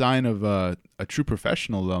that's the sign of a true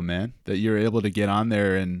professional, though, man. That you're able to get on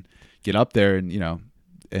there and get up there and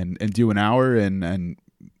and do an hour and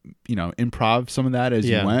improv some of that as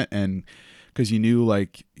you went, and because you knew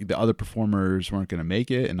like the other performers weren't going to make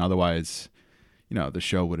it, and otherwise, the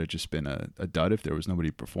show would have just been a dud if there was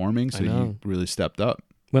nobody performing. So you really stepped up.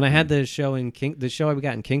 When I had the show the show I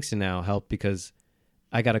got in Kingston now helped because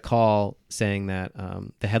I got a call saying that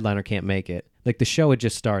the headliner can't make it. Like the show had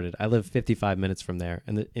just started. I live 55 minutes from there,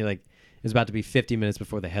 and it was about to be 50 minutes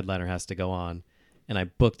before the headliner has to go on. And I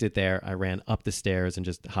booked it there. I ran up the stairs and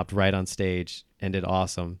just hopped right on stage and did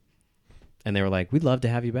awesome. And they were like, "We'd love to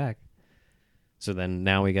have you back." So then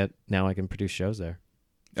now I can produce shows there.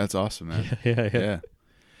 That's awesome, man. Yeah.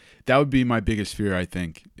 That would be my biggest fear, I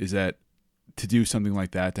think, is that to do something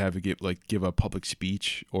like that, to have to give a public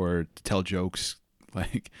speech or to tell jokes,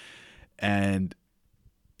 and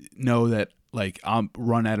know that I'm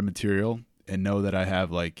run out of material and know that I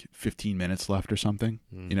have 15 minutes left or something.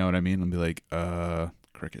 You know what I mean? And be like,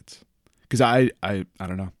 crickets. Because I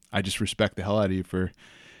don't know. I just respect the hell out of you for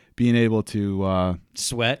being able to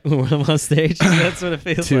sweat when I'm on stage. That's what it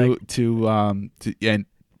feels like.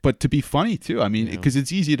 But to be funny too. I mean, because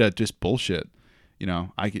it's easy to just bullshit.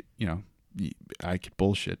 I could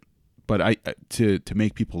bullshit, but to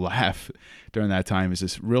make people laugh during that time is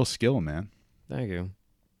this real skill, man. Thank you.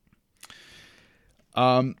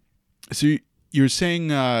 So you're saying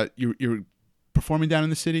you're performing down in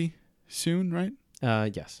the city soon, right?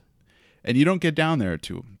 Yes. And you don't get down there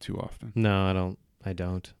too often. No, I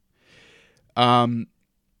don't. Do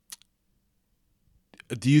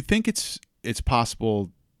you think it's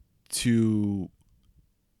possible to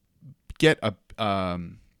get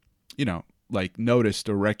noticed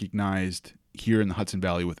or recognized here in the Hudson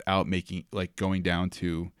Valley without going down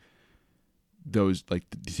to those to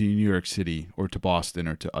New York City or to Boston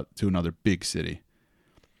or to another big city?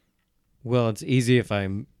 Well, it's easy if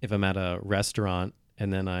I'm at a restaurant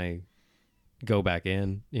and then I go back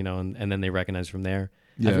in, and then they recognize from there.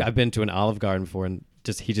 Yeah. I've been to an Olive Garden before, and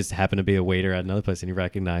he just happened to be a waiter at another place, and he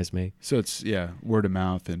recognized me. So it's word of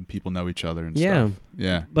mouth, and people know each other and stuff.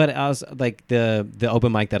 Yeah. But I was like the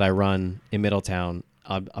open mic that I run in Middletown.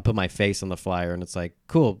 I'll put my face on the flyer, and it's like,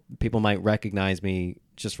 cool. People might recognize me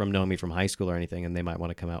just from knowing me from high school or anything, and they might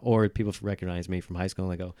want to come out. Or people recognize me from high school,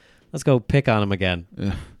 and they go, "Let's go pick on them again,"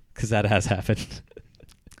 because that has happened.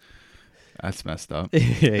 That's messed up.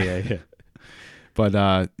 Yeah. But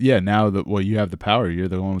now that you have the power, you're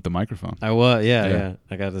the one with the microphone. I was, yeah.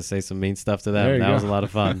 I got to say some mean stuff to them. That was a lot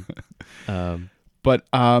of fun. But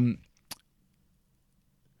I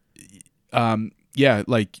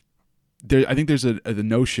think there's the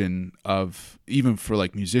notion of, even for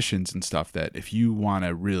musicians and stuff, that if you want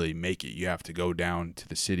to really make it, you have to go down to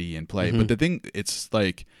the city and play. Mm-hmm. But the thing, it's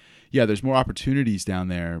there's more opportunities down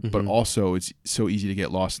there, mm-hmm. but also it's so easy to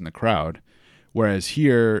get lost in the crowd. Whereas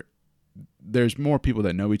here, there's more people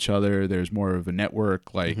that know each other. There's more of a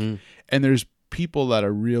network, mm-hmm. and there's people that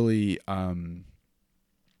are really, trying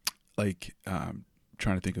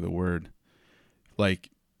to think of the word,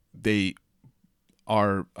 they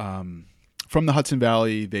are from the Hudson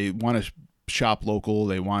Valley. They want to shop local.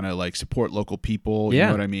 They want to support local people. You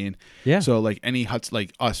know what I mean? Yeah. So any us,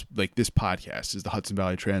 this podcast is the Hudson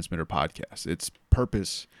Valley Transmitter podcast. Its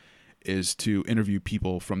purpose is to interview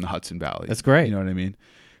people from the Hudson Valley. That's great. You know what I mean?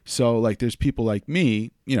 So there's people like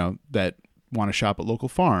me, that want to shop at local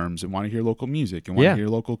farms and want to hear local music and want to hear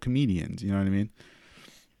local comedians. You know what I mean?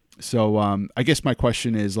 So I guess my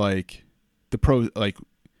question is the pro,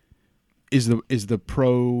 is the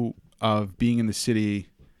pro of being in the city,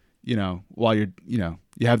 while you're, you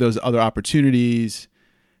have those other opportunities,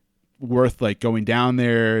 worth going down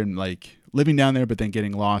there and living down there, but then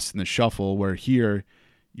getting lost in the shuffle, where here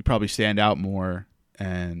you probably stand out more.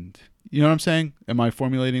 And you know what I'm saying? Am I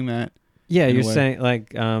formulating that? Yeah, you're saying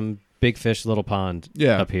big fish, little pond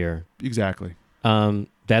up here. Exactly.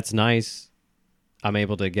 That's nice. I'm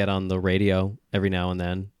able to get on the radio every now and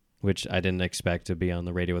then, which I didn't expect to be on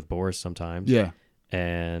the radio with Boris sometimes. Yeah.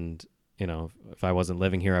 And, if I wasn't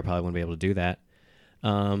living here, I probably wouldn't be able to do that.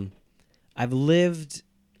 I've lived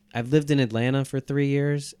in Atlanta for 3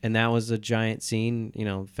 years, and that was a giant scene.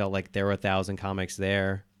 Felt like there were 1,000 comics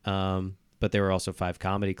there. But there were also 5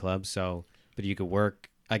 comedy clubs. But you could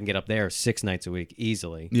work. I can get up there 6 nights a week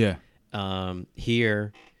easily. Yeah.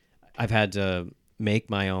 Here, I've had to make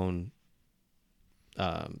my own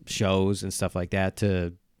shows and stuff like that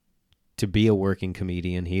to be a working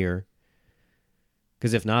comedian here.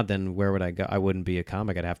 Because if not, then where would I go? I wouldn't be a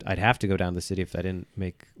comic. I'd have to go down to the city if I didn't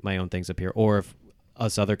make my own things up here, or if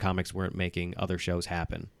us other comics weren't making other shows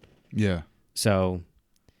happen. Yeah. So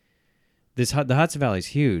the Hudson Valley is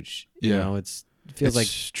huge. You know, it feels like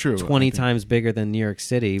true. 20 times bigger than New York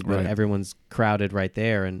City, but Right. everyone's crowded right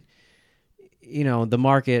there. And, you know, the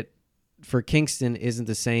market for Kingston isn't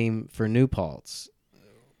the same for New Paltz.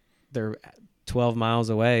 They're 12 miles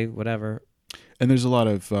away, whatever. And there's a lot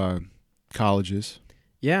of colleges.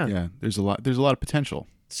 Yeah. Yeah. There's a lot of potential.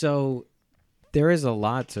 So there is a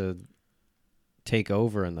lot to take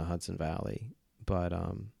over in the Hudson Valley, but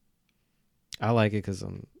I like it because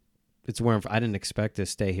it's where I didn't expect to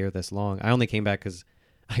stay here this long. I only came back because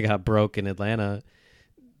I got broke in Atlanta,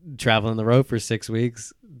 traveling the road for 6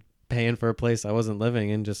 weeks, paying for a place I wasn't living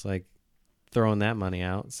in, just like throwing that money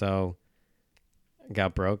out. So I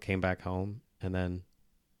got broke, came back home, and then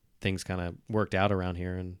things kind of worked out around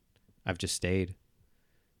here, and I've just stayed.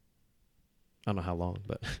 I don't know how long,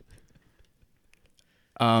 but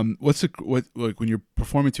what like when you're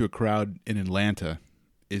performing to a crowd in Atlanta,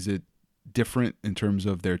 is it different in terms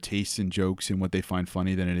of their tastes in jokes and what they find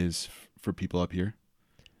funny than it is for people up here?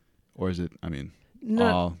 Or is it, I mean,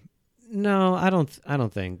 no, I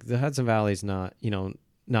don't think the Hudson Valley's not, you know,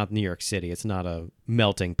 not New York City. It's not a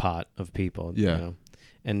melting pot of people. Yeah. You know?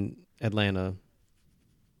 And Atlanta,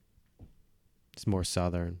 it's more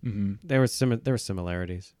southern. mm-hmm. There were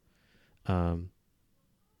similarities.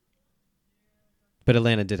 But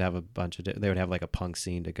Atlanta did have a bunch of, they would have like a punk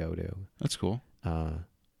scene to go to. That's cool.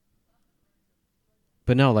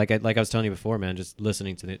 But no, like I was telling you before, man, just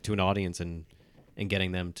listening to an audience and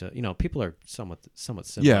getting them to, you know, people are somewhat similar.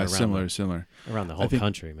 Yeah, around similar. around the whole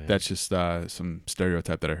country, man. That's just some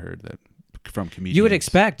stereotype that I heard that from comedians. You would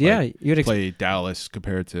expect, yeah, like, you'd play Dallas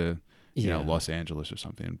compared to you Yeah. know Los Angeles or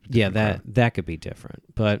something. Yeah, Different crowd. that could be different,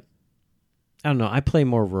 but I don't know. I play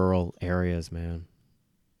more rural areas, man.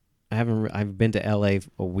 I've been to LA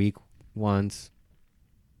a week once.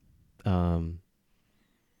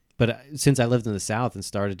 But since I lived in the South and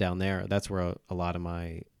started down there, that's where a lot of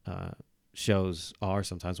my shows are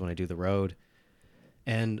sometimes when I do the road.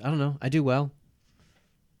 And I don't know, I do well.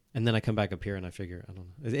 And then I come back up here and I figure, I don't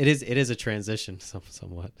know. It is a transition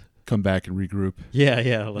somewhat. Come back and regroup. Yeah,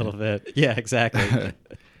 a little bit. Yeah, exactly.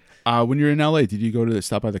 When you're in LA, did you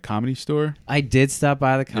stop by the Comedy Store? I did stop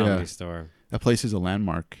by the Comedy Store. That place is a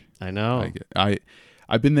landmark. I know.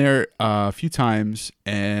 I've been there a few times,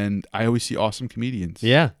 and I always see awesome comedians.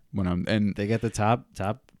 Yeah. They get the top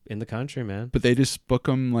in the country, man. but they just book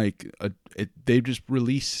them they just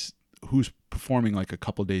release who's performing like a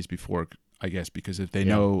couple days before, I guess, because if they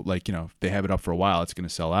know, like, you know, if they have it up for a while, it's going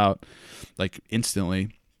to sell out like instantly.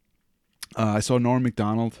 I saw Norm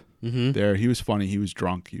Macdonald there. He was funny. He was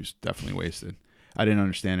drunk. He was definitely wasted. I didn't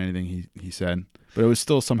understand anything he said, but it was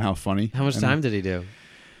still somehow funny. How much time did he do?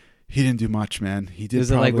 He didn't do much, man. He did.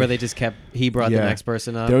 Is it like where they just he brought the next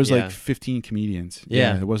person up? There was like 15 comedians.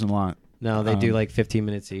 Yeah. It wasn't a lot. No, they do like 15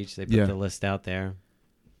 minutes each. They put the list out there.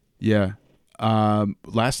 Yeah.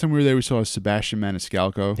 Last time we were there, we saw Sebastian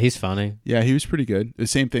Maniscalco. He's funny. Yeah, he was pretty good. The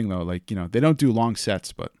same thing though, like, you know, they don't do long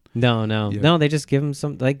sets, but no, they just give him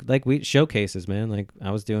some like we showcases, man. Like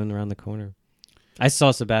I was doing around the corner. I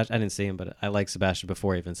saw Sebastian. I didn't see him, but I liked Sebastian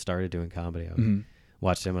before he even started doing comedy. I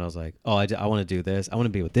watched him and I was like, oh, I want to do this. I want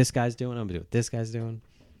to be what this guy's doing. I'm gonna do what this guy's doing.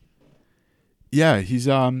 Yeah, he's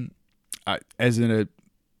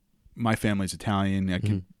my family's Italian. I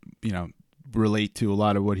can you know relate to a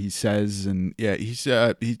lot of what he says, and yeah, he's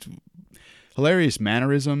hilarious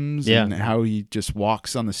mannerisms and how he just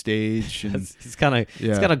walks on the stage. And he's kind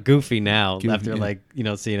of goofy now after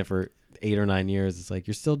yeah. seeing it for 8 or 9 years. It's like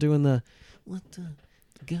you're still doing the what the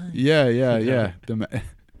guy. Yeah.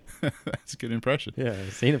 That's a good impression. Yeah,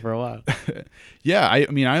 I've seen it for a while. Yeah, I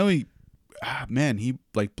mean, I only man, he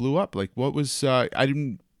like blew up. Like, what was I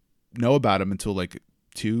didn't know about him until like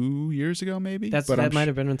 2 years ago, maybe. That might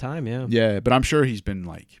have been in time. Yeah. Yeah, but I'm sure he's been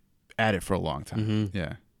like at it for a long time. Mm-hmm.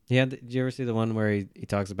 Yeah. Yeah. Did you ever see the one where he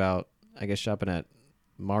talks about, I guess, shopping at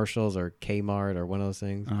Marshall's or Kmart or one of those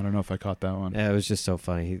things? I don't know if I caught that one. Yeah, it was just so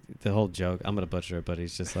funny. The whole joke. I'm gonna butcher it, but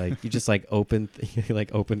he's just like you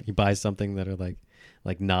he buys something that are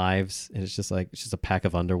like knives, and it's just a pack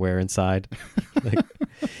of underwear inside. Like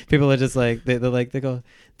people are just like they go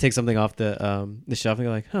take something off the shelf and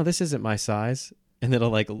go like, oh, this isn't my size, and then they'll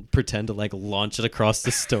like pretend to like launch it across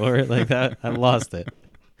the store like that. I lost it.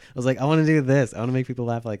 I was like, I want to do this. I want to make people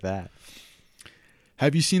laugh like that.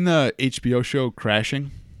 Have you seen the HBO show Crashing?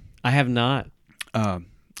 I have not. I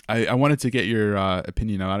I wanted to get your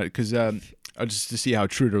opinion on it because just to see how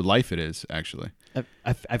true to life it is. Actually,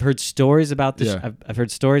 I've heard stories about this. Yeah. I've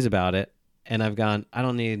heard stories about it, and I've gone. I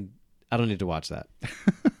don't need to watch that.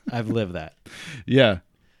 I've lived that. Yeah.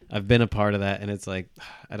 I've been a part of that, and it's like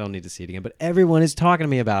I don't need to see it again. But everyone is talking to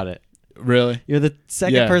me about it. Really? You're the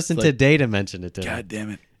second Yeah, person it's like, today to mention it to me. God damn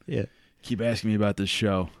it! Yeah. Keep asking me about this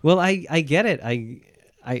show. Well, I get it.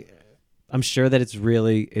 I'm sure that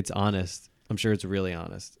it's honest. I'm sure it's really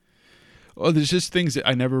honest. Well, there's just things that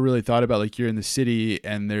I never really thought about. Like you're in the city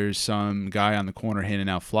and there's some guy on the corner handing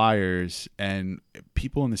out flyers, and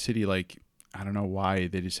people in the city, like, I don't know why,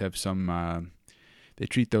 they just have some, they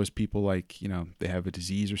treat those people like, you know, they have a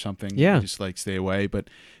disease or something. Yeah. They just like stay away. But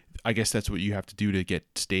I guess that's what you have to do to get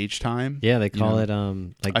stage time. Yeah, they call it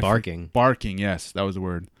I barking. Barking, yes, that was the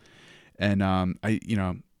word. And I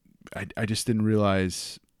just didn't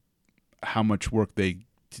realize how much work they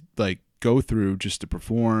like go through just to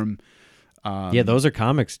perform. Yeah, those are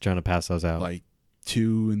comics trying to pass those out. Like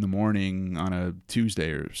 2 a.m. on a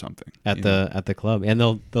Tuesday or something at the club, and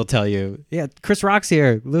they'll tell you, yeah, Chris Rock's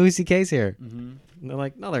here, Louis C.K.'s here. Mm-hmm. And they're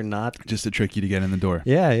like, no, they're not. Just to trick you to get in the door.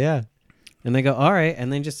 Yeah. And they go, all right,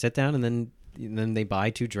 and then just sit down, and then they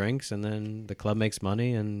buy 2 drinks, and then the club makes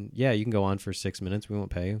money, and yeah, you can go on for 6 minutes. We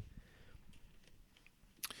won't pay you.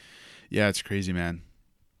 Yeah, it's crazy, man.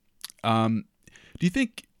 Do you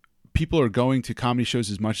think people are going to comedy shows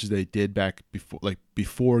as much as they did back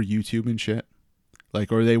before YouTube and shit?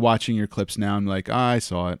 Like, or are they watching your clips now and like, I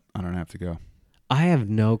saw it, I don't have to go? I have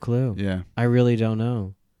no clue. Yeah. I really don't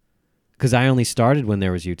know. Because I only started when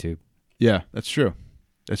there was YouTube. Yeah, that's true.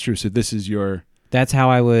 That's true. So this is your That's how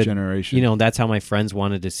I would generation. You know, that's how my friends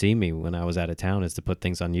wanted to see me when I was out of town, is to put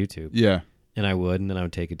things on YouTube. Yeah. And I would, and then I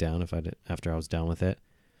would take it down after I was done with it.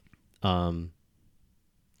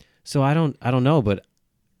 So I don't know, but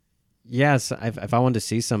yes, if I wanted to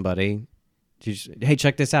see somebody, hey,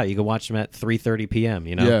 check this out. You can watch them at 3:30 p.m.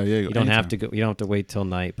 You know, Yeah. you don't have to go. You don't have to wait till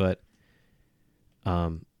night. But,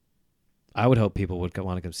 I would hope people would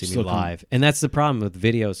want to come see me live. And that's the problem with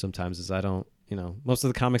videos sometimes, is I don't. You know, most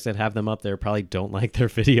of the comics that have them up there probably don't like their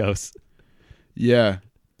videos. Yeah,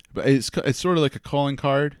 but it's sort of like a calling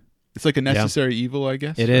card. It's like a necessary evil, I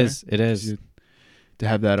guess. It is. It is. To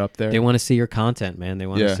have that up there. They want to see your content, man. They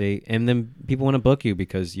want to see, and then people want to book you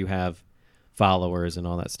because you have followers and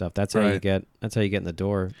all that stuff. That's how you get. That's how you get in the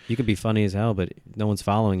door. You could be funny as hell, but no one's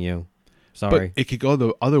following you. Sorry. But it could go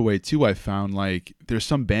the other way too. I found, like, there's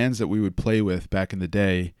some bands that we would play with back in the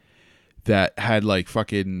day that had like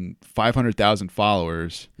fucking 500,000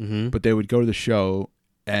 followers, but they would go to the show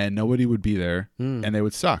and nobody would be there, and they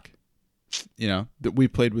would suck. You know, that we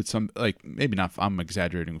played with some, like, maybe not, I'm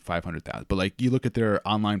exaggerating with 500,000, but like you look at their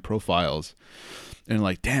online profiles and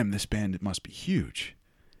like, damn, this band, it must be huge.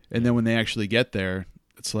 And then when they actually get there,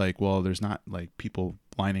 it's like, well, there's not like people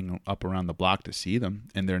lining up around the block to see them,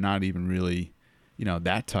 and they're not even really, you know,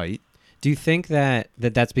 that tight. Do you think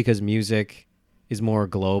that's because music is more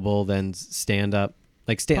global than stand up?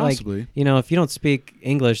 Like, Possibly. Like, you know, if you don't speak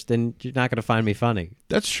English, then you're not going to find me funny.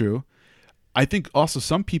 That's true. I think also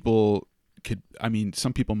some people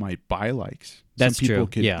might buy likes. That's some people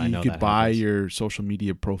true. I know you could that buy happens. your social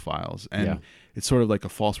media profiles, and it's sort of like a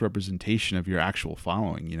false representation of your actual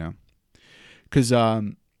following, you know? Because,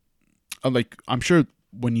 like, I'm sure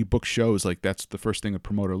when you book shows, like, that's the first thing a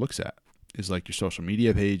promoter looks at is like your social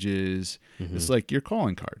media pages. It's like your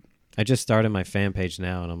calling card. I just started my fan page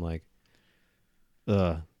now, and I'm like,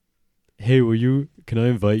 hey, can I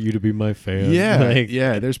invite you to be my fan? Yeah, like,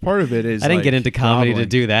 yeah. There's part of it is I didn't like get into comedy to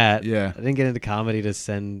do that. Yeah. I didn't get into comedy to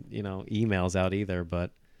send, you know, emails out either,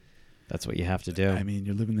 but that's what you have to do. I mean,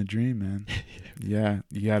 you're living the dream, man. Yeah,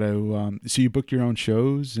 you got to. So you book your own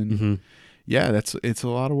shows, and it's a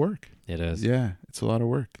lot of work. It is. Yeah, it's a lot of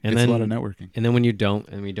work. And it's then, a lot of networking. And then when you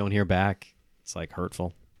don't hear back, it's like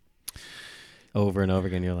hurtful. Over and over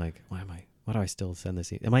again, you're like, why do I still send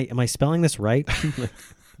this? Am I spelling this right?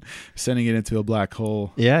 Sending it into a black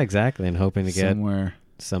hole. Yeah, exactly, and hoping to get somewhere.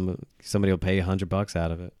 Somebody will pay $100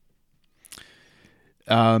 out of it.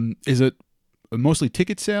 Is it mostly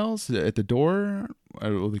ticket sales at the door?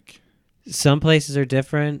 Some places are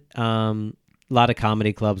different. A lot of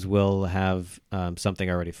comedy clubs will have something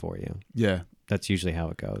already for you. Yeah, that's usually how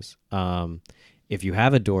it goes. If you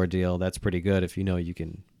have a door deal, that's pretty good. If you know you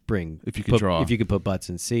can draw, if you could put butts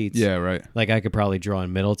in seats. Yeah, right. Like I could probably draw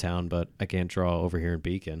in Middletown, but I can't draw over here in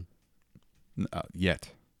Beacon. Yet.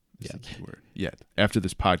 Yet. After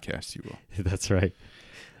this podcast, you will. That's right.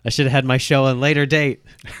 I should have had my show on later date.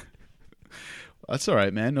 That's all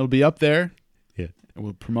right, man. It'll be up there. Yeah.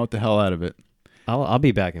 We'll promote the hell out of it. I'll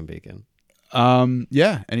be back in Beacon.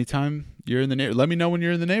 Yeah. Anytime you're in the let me know when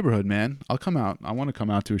you're in the neighborhood, man. I'll come out. I want to come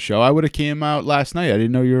out to a show. I would have came out last night. I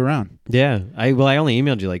didn't know you were around. Yeah. I only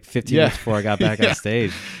emailed you like 15 minutes before I got back on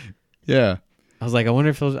stage. Yeah. I was like, I wonder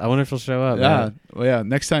if he'll show up. Yeah. Man. Well, yeah.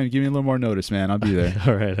 Next time, give me a little more notice, man. I'll be there.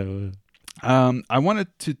 All right. I will. I wanted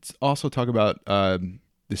to also talk about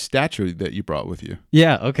the statue that you brought with you.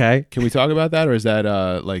 Yeah. Okay. Can we talk about that, or is that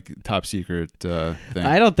like top secret thing?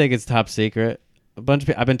 I don't think it's top secret. A bunch of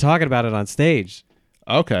people. I've been talking about it on stage.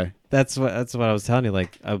 Okay. That's what I was telling you.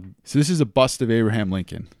 Like, so this is a bust of Abraham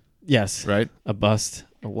Lincoln. Yes. Right. A bust,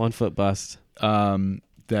 a 1 foot bust.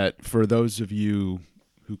 That for those of you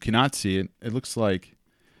who cannot see it, it looks like,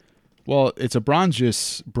 well, it's a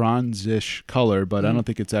bronzish color, but I don't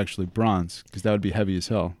think it's actually bronze because that would be heavy as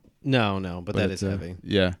hell. No, but that is heavy.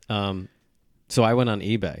 Yeah. So I went on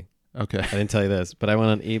eBay. Okay. I didn't tell you this, but I went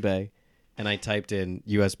on eBay and I typed in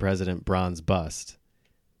U.S. President bronze bust,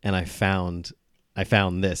 and I found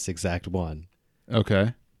this exact one.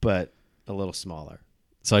 Okay. But a little smaller.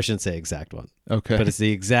 So I shouldn't say exact one. Okay. But it's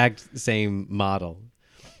the exact same model,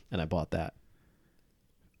 and I bought that.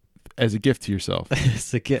 As a gift to yourself.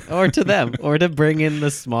 It's a gift, or to them, or to bring in the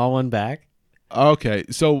small one back. Okay.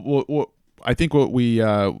 So I think what we,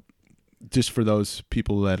 just for those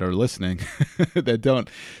people that are listening that don't,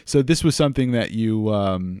 so this was something that you,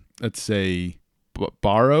 let's say,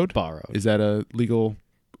 borrowed? Borrowed. Is that a legal...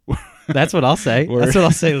 That's what I'll say. That's what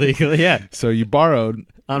I'll say legally, yeah. So you borrowed.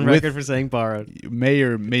 On record for saying borrowed. You may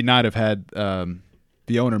or may not have had,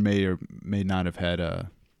 the owner may or may not have had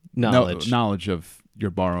knowledge of your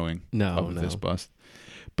borrowing of this bust.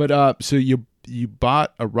 But so you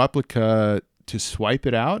bought a replica to swipe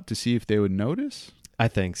it out to see if they would notice? I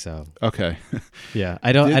think so. Okay. Yeah.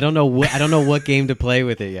 I don't know what game to play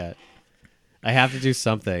with it yet. I have to do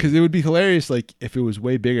something. Because it would be hilarious, like, if it was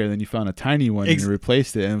way bigger, then you found a tiny one and you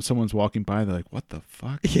replaced it, and someone's walking by, they're like, what the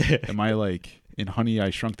fuck? Yeah. Am I, like, in Honey,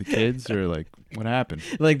 I Shrunk the Kids? Or, like, what happened?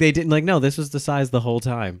 Like, they didn't, like, no, this was the size the whole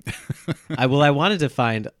time. I wanted to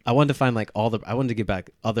find, like, I wanted to give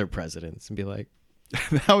back other presidents and be like.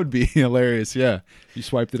 That would be hilarious, yeah. You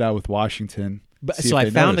swiped it out with Washington. But, so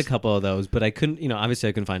I found a couple of those, but I couldn't, obviously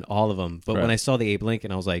I couldn't find all of them. But when I saw the Abe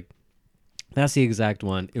Lincoln, I was like, that's the exact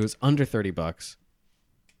one. It was under $30.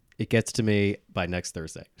 It gets to me by next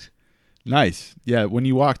Thursday. Nice. Yeah, when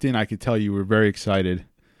you walked in, I could tell you were very excited.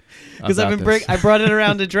 Because I brought it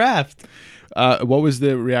around to draft. What was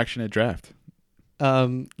the reaction at draft?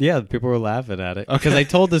 Yeah, people were laughing at it because I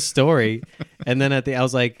told the story, and then I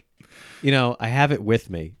was like, I have it with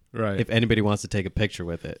me. Right. If anybody wants to take a picture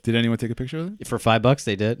with it. Did anyone take a picture with it? For $5,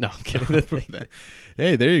 they did. No, I'm kidding.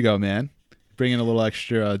 Hey, there you go, man. Bring in a little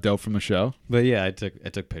extra dough from the show. But yeah, I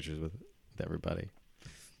took pictures with everybody.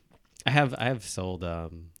 I have sold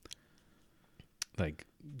like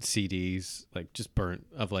CDs, like just burnt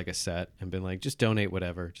of like a set, and been like, just donate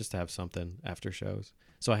whatever, just to have something after shows.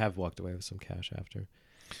 So I have walked away with some cash after.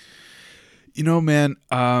 Man,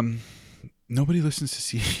 nobody listens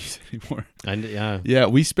to CDs anymore. Yeah.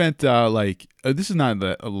 We spent this is not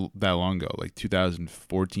that long ago, like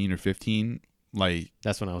 2014 or 15. Like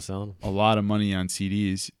that's when I was selling a lot of money on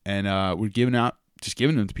CDs, and we're giving them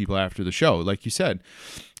to people after the show, like you said,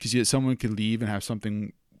 because someone could leave and have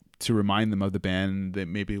something to remind them of the band that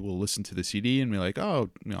maybe will listen to the CD and be like,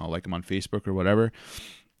 oh, I'll like them on Facebook or whatever.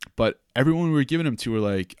 But everyone we were giving them to were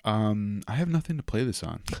like, I have nothing to play this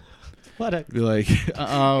on. Be like,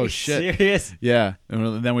 oh shit, serious? Yeah,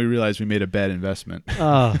 and then we realized we made a bad investment.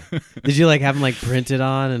 Oh, did you like have them like printed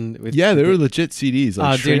on and? Yeah, they were legit CDs,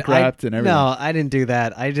 like shrink wrapped and everything. No, I didn't do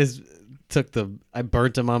that. I just I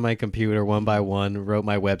burnt them on my computer one by one, wrote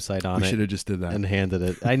my website on it. We should have just did that and handed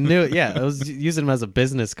it. I knew it. Yeah, I was using them as a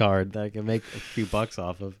business card that I could make a few bucks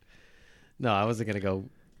off of. No, I wasn't gonna go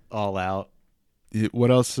all out.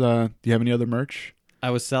 What else? Do you have any other merch?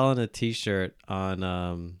 I was selling a T-shirt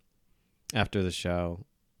on. After the show,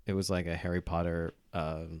 it was like a Harry Potter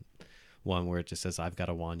one where it just says, I've got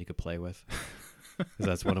a wand you could play with. Because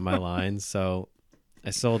that's one of my lines. So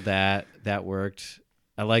I sold that. That worked.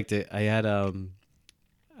 I liked it. I had I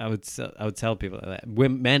would tell people that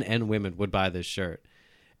men and women would buy this shirt.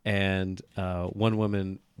 And one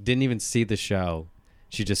woman didn't even see the show.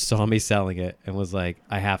 She just saw me selling it and was like,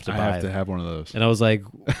 I have to buy it. I have to have one of those. And I was like,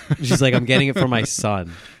 she's like, I'm getting it for my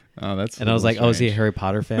son. Oh, that's. And I was like, strange. Oh, is he a Harry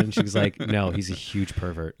Potter fan? And she was like, no, he's a huge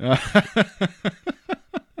pervert.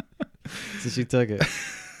 So she took it.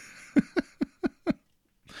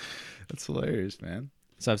 That's hilarious, man.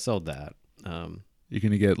 So I've sold that. You're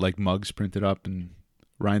going to get like mugs printed up and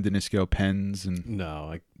Ryan DeNisco pens and no,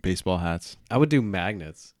 like baseball hats. I would do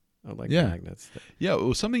magnets. I like Yeah. magnets. Yeah, it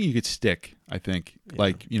was something you could stick, I think. Yeah.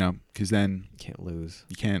 Like, because then You can't lose,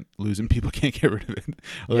 you can't lose and people can't get rid of it.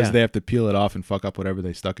 Unless Yeah. they have to peel it off and fuck up whatever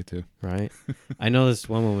they stuck it to. right? I know this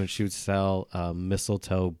one woman, she would sell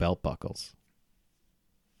mistletoe belt buckles.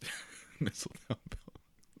 Mistletoe.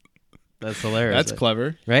 That's hilarious. That's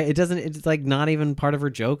clever. Right? It's like not even part of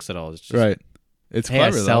her jokes at all. It's just, Right. It's hey,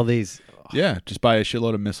 clever, I sell though. these. Yeah, just buy a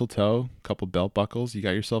shitload of mistletoe, a couple belt buckles. You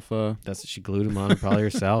got yourself a... That's she glued them on probably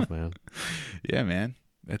herself, man. Yeah, man.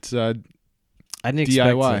 That's I didn't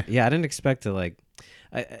expect DIY. I didn't expect to like.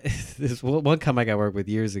 This one comic I worked with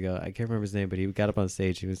years ago. I can't remember his name, but he got up on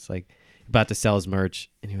stage. He was like about to sell his merch,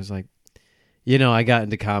 and he was like, I got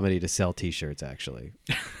into comedy to sell T-shirts, actually.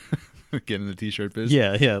 get in the t-shirt biz.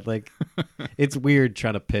 Yeah. Like, it's weird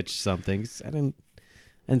trying to pitch something. I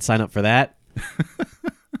didn't sign up for that,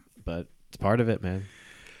 but it's part of it, man.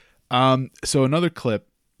 So another clip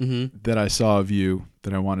Mm-hmm. that I saw of you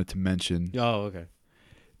that I wanted to mention. Oh, okay.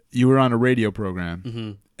 You were on a radio program,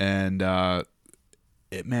 Mm-hmm.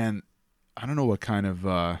 and man, I don't know what kind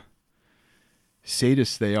of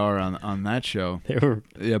sadists they are on that show. They were.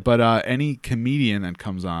 Yeah, but any comedian that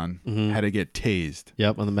comes on Mhm. had to get tased.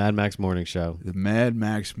 Yep, on the Mad Max Morning Show. The Mad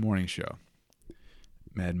Max Morning Show.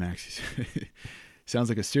 Mad Max sounds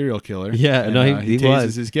like a serial killer. Yeah, and, no, he tases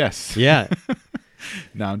was. his guests. Yeah.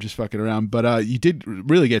 No, I'm just fucking around. But you did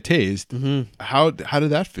really get tased. Mm-hmm. How did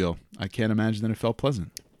that feel? I can't imagine that it felt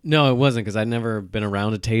pleasant. No, it wasn't, because I'd never been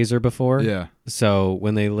around a taser before. Yeah. So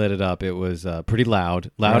when they lit it up, it was pretty loud,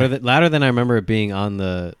 louder than I remember it being on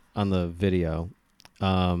the video.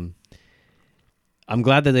 I'm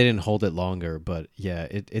glad that they didn't hold it longer, but yeah,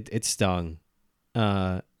 it stung.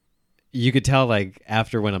 You could tell, like,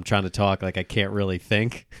 after when I'm trying to talk, like, I can't really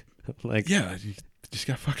think. Like, Yeah, you just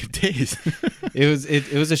got fucking tased.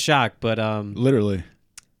 it was a shock, but Literally.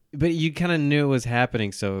 but you kind of knew it was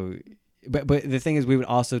happening. So, but the thing is, we would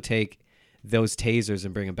also take those tasers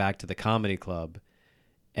and bring them back to the comedy club,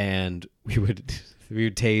 and we would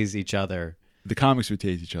tase each other. The comics would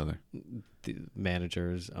tase each other. The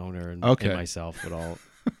managers, owner, and Okay. myself would all.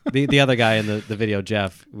 The other guy in the video,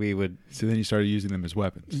 Jeff, we would So then you started using them as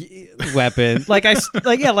weapons. weapon like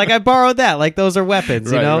I borrowed that, like those are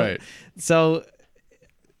weapons, you know. Right. So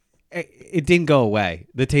it didn't go away.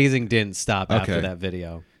 The tasing didn't stop after Okay. that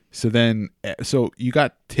video. So then, so you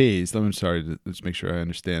got tased. I'm sorry, let's make sure I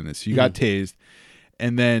understand this. You got tased,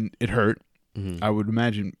 and then it hurt. Mm-hmm. I would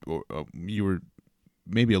imagine you were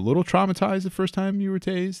maybe a little traumatized the first time you were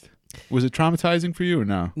tased. Was it traumatizing for you or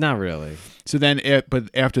no? Not really. So then, but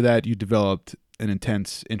after that, you developed an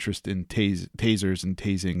intense interest in tasers and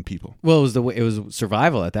tasing people. Well, it was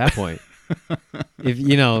survival at that point.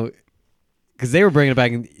 If because they were bringing it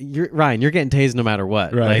back, and Ryan, you're getting tased no matter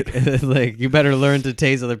what. Right. Like you better learn to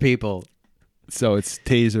tase other people. So it's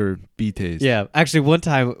tase or be tased. Yeah, actually, one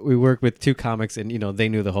time we worked with two comics, and they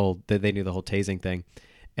knew the whole tasing thing,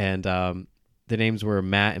 and the names were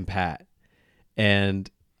Matt and Pat, and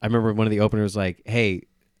I remember one of the openers was like, "Hey,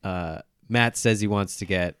 Matt says he wants to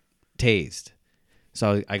get tased,"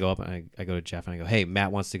 so I go up and I go to Jeff and I go, "Hey,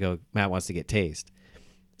 Matt wants to get tased."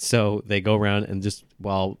 So they go around and just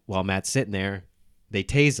while Matt's sitting there, they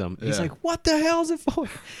tase him. He's Yeah. like, "What the hell is it for?"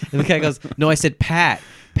 And the guy goes, "No, I said Pat.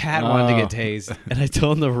 Pat wanted to get tased," and I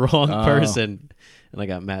told him the wrong person, and I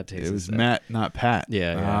got Matt tased. It was instead. Matt, not Pat.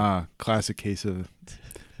 Yeah, yeah. Ah, classic case of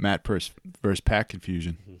Matt versus Pat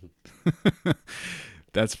confusion.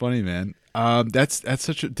 That's funny, man. That's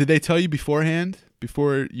such a. Did they tell you beforehand,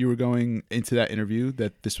 before you were going into that interview,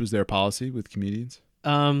 that this was their policy with comedians?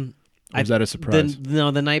 Or was that a surprise?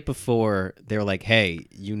 No, the night before they were like, "Hey,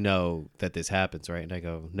 you know that this happens, right?" And I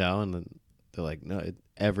go, "No," and then they're like, "No,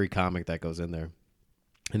 every comic that goes in there."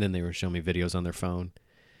 And then they were showing me videos on their phone,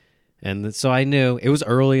 and so I knew it was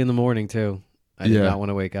early in the morning too. I did not want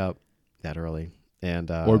to wake up that early,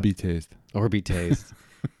 and or be tased.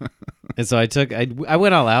 And so I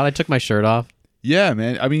went all out. I took my shirt off. Yeah,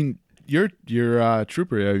 man. I mean, you're a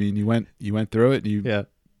trooper. I mean, you went through it. And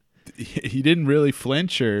he didn't really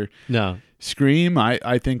flinch or scream.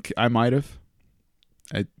 I think I might have.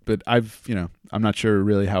 But I'm not sure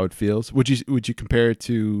really how it feels. Would you compare it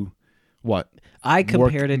to what? I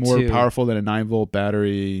compared it more to powerful than a 9-volt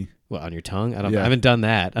battery. What, on your tongue? I haven't done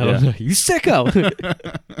that. I don't know. You sicko.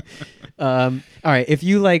 All right. If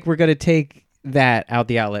you were gonna take that out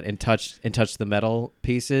the outlet and touch the metal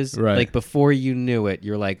pieces, right. Like before you knew it,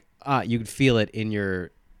 you're like, you could feel it in your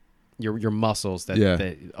muscles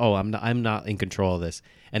that I'm not in control of this,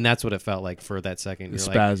 and that's what it felt like for that second. You're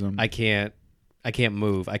spasm. Like, I can't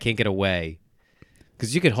move. I can't get away.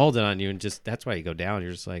 Because you could hold it on you, and just that's why you go down.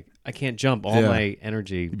 You're just like, I can't jump. All my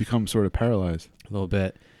energy. You become sort of paralyzed. A little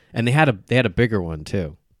bit. And they had a bigger one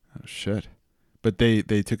too. Oh shit! But they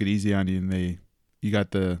took it easy on you, and you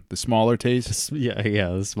got the smaller taste. Yeah,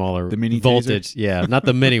 the smaller, the mini voltage. taser? Yeah, not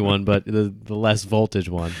the mini one, but the less voltage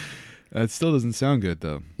one. That still doesn't sound good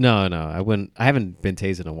though. No, I wouldn't. I haven't been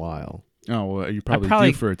tased in a while. Oh well, you're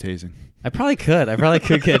probably due for a tasing. I probably could. I probably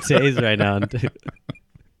could get tased right now.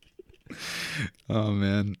 Oh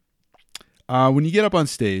man. When you get up on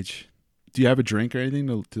stage, do you have a drink or anything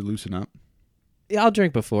to loosen up? Yeah, I'll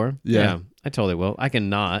drink before. Yeah. I totally will. I can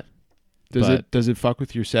not. Does it fuck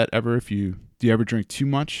with your set ever do you ever drink too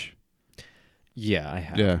much? Yeah, I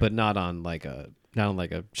have. Yeah. But not on like a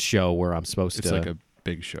show where I'm supposed to. It's like a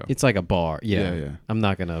big show. It's like a bar. Yeah. Yeah. I'm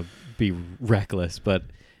not gonna be reckless, but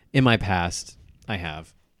in my past, I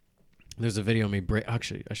have. There's a video of me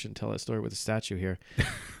actually, I shouldn't tell that story with a statue here.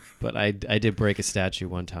 But I did break a statue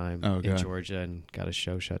one time in Georgia and got a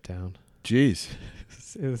show shut down. Jeez.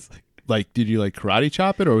 It was did you like karate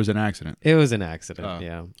chop it or was it an accident? It was an accident,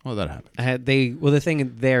 yeah. Well, that happened. The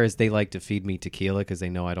thing there is they like to feed me tequila because they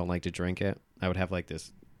know I don't like to drink it. I would have like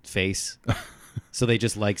this face. So they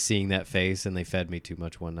just like seeing that face, and they fed me too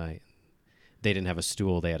much one night. They didn't have a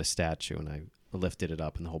stool, they had a statue, and I lifted it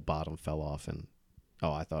up and the whole bottom fell off, and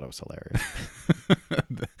I thought it was hilarious.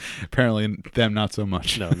 Apparently them not so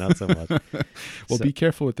much. No, not so much. Well, be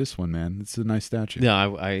careful with this one, man. It's a nice statue.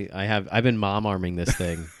 No, I've been mom arming this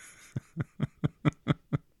thing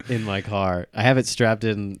in my car. I have it strapped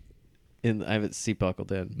in I have it seat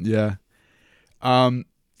buckled in. Yeah.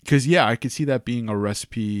 Because I could see that being a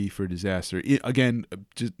recipe for disaster. Again,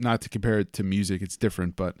 just not to compare it to music, it's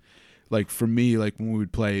different. But like for me, like when we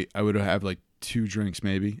would play, I would have like 2 drinks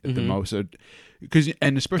maybe at the most.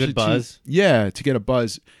 And especially good buzz. To get a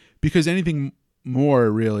buzz. Because anything more,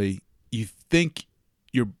 really, you think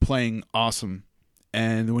you're playing awesome,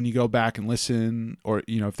 and when you go back and listen, or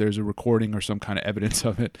if there's a recording or some kind of evidence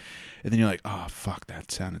of it, and then you're like, oh fuck,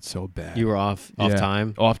 that sounded so bad. You were off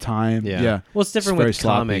time. Off time. Yeah. Well, it's different with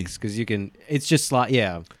comics because you can. It's just slot.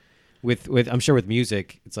 Yeah. With I'm sure with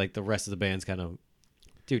music, it's like the rest of the band's kind of,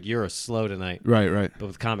 dude, you're slow tonight. Right. But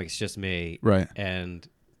with comics, it's just me. Right. And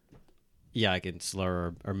I can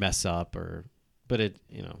slur or mess up but it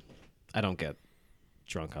I don't get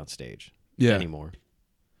drunk on stage anymore.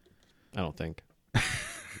 I don't think.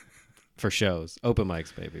 For shows, open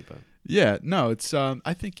mics, baby, but it's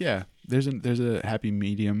I think there's a happy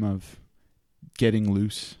medium of getting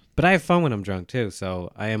loose. But I have fun when I'm drunk too,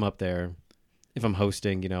 so I am up there. If I'm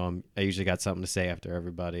hosting, I usually got something to say after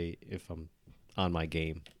everybody. If I'm on my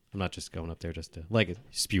game, I'm not just going up there just to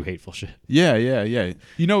spew hateful shit. Yeah.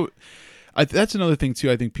 That's another thing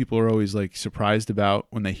too. I think people are always like surprised about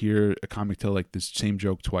when they hear a comic tell like this same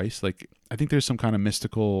joke twice. Like I think there's some kind of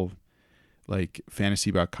mystical like fantasy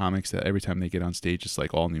about comics that every time they get on stage it's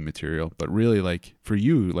like all new material. But really, like for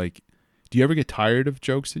you, like do you ever get tired of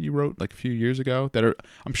jokes that you wrote like a few years ago that are,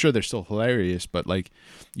 I'm sure they're still hilarious, but like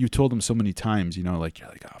you told them so many times, like you're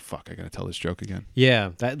like, oh fuck, I gotta tell this joke again.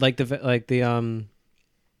 Yeah, that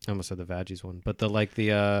I almost said the Vaggies one, but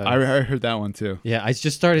I heard that one too. Yeah, I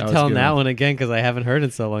just started telling that one again because I haven't heard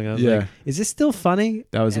it so long. I was like, is this still funny?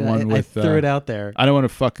 That was the one with I threw it out there. I don't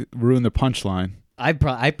want to ruin the punchline.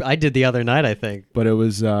 I did the other night, I think. But it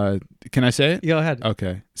was can I say it? Go ahead.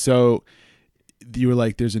 Okay. So you were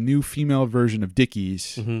like, there's a new female version of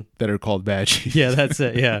Dickies that are called Vaggies. Yeah, that's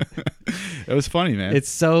it. Yeah. It was funny, man. It's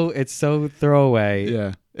so throwaway.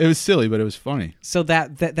 Yeah. It was silly, but it was funny. So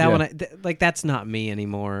that one, that's not me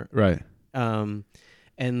anymore. Right. And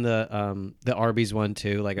the Arby's one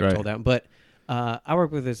too, like I've told that. But I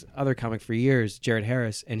worked with this other comic for years, Jared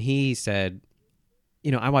Harris, and he said,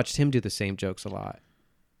 I watched him do the same jokes a lot,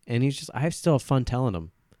 and I still have fun telling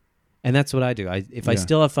them, and that's what I do. I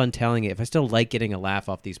still have fun telling it, if I still like getting a laugh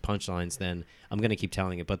off these punchlines, then I'm gonna keep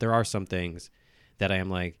telling it. But there are some things that I am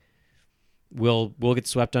like, we'll get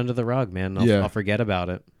swept under the rug, man. I'll forget about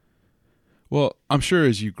it. Well, I'm sure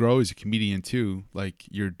as you grow as a comedian too, like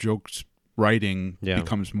your jokes writing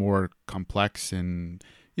becomes more complex, and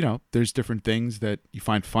there's different things that you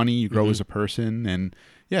find funny. You grow as a person, and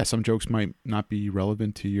some jokes might not be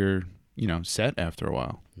relevant to your set after a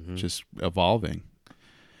while. Just evolving.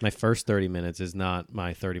 My first 30 minutes is not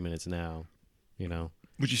my 30 minutes now.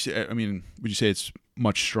 Would you say? I mean, would you say it's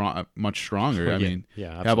much stronger? I mean,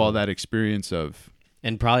 absolutely. Have all that experience of,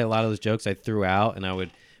 and probably a lot of those jokes I threw out, and I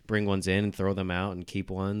would bring ones in and throw them out and keep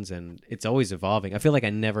ones, and it's always evolving. I feel like I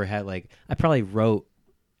never had I probably wrote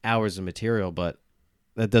hours of material, but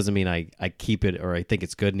that doesn't mean I keep it or I think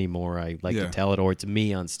it's good anymore. I like to tell it, or it's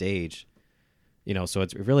me on stage. So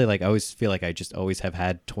it's really I always feel like I just always have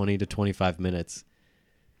had 20 to 25 minutes.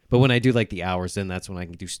 But when I do the hours, then that's when I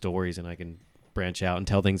can do stories and I can branch out and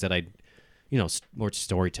tell things that more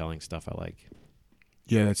storytelling stuff I like.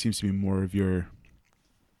 Yeah, that seems to be more of your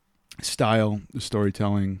style, the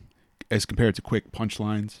storytelling, as compared to quick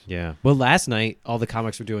punchlines. Yeah. Well, last night, all the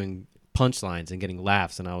comics were doing punchlines and getting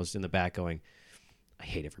laughs, and I was in the back going, I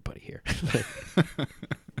hate everybody here.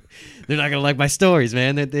 They're not gonna like my stories,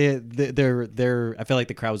 man. They're. I feel like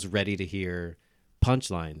the crowd was ready to hear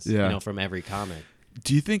punchlines, from every comic.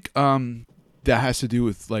 Do you think that has to do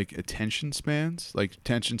with like attention spans? Like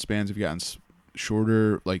attention spans have gotten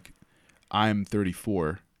shorter. Like I'm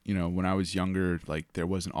 34. When I was younger, like there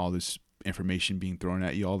wasn't all this information being thrown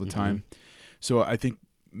at you all the time. So I think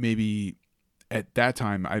maybe at that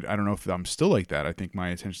time, I don't know if I'm still like that. I think my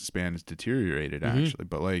attention span has deteriorated actually,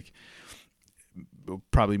 but like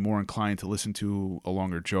probably more inclined to listen to a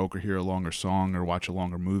longer joke or hear a longer song or watch a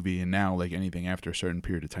longer movie. And now like anything after a certain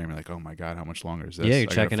period of time, you're like, oh my God, how much longer is this? Yeah, you're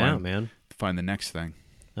checking out, man. Find the next thing.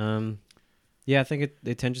 Yeah, I think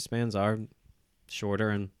the attention spans are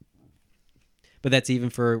shorter, but that's even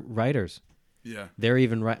for writers. Yeah. They're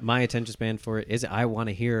even my attention span for it is I want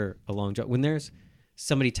to hear a long joke. When there's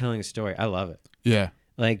somebody telling a story, I love it. Yeah.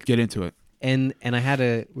 Like get into it. And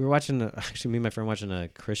we were watching actually me and my friend watching a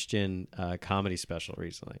Christian comedy special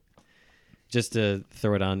recently. Just to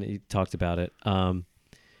throw it on, he talked about it.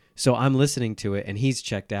 So I'm listening to it and he's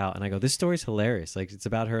checked out and I go, this story's hilarious. Like it's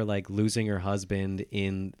about her like losing her husband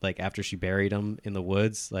in like after she buried him in the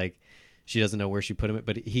woods. Like she doesn't know where she put him,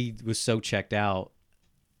 but he was so checked out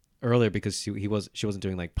earlier because she wasn't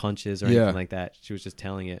doing like punches or anything like that. She was just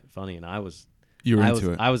telling it funny and I was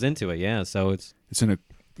into it. I was into it, yeah. So it's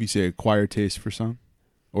you say acquired taste for some,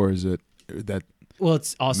 or is it that? Well,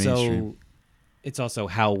 it's also mainstream? It's also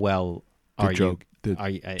how well are you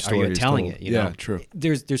telling it? You know? True.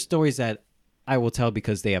 There's stories that I will tell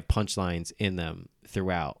because they have punchlines in them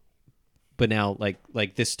throughout. But now,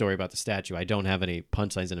 like this story about the statue, I don't have any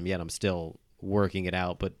punchlines in them yet. I'm still working it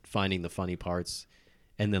out, but finding the funny parts,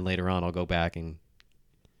 and then later on, I'll go back and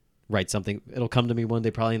write something. It'll come to me one day,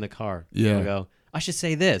 probably in the car. Yeah. I'll go, I should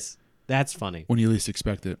say this. That's funny. When you least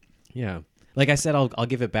expect it. Yeah. Like I said, I'll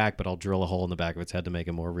give it back, but I'll drill a hole in the back of its head to make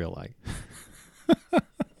it more real like.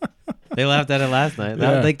 They laughed at it last night.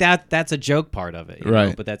 That's a joke part of it. You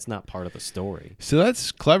know? But that's not part of the story. So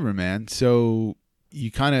that's clever, man. So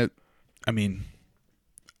you kind of, I mean,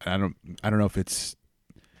 I don't know if it's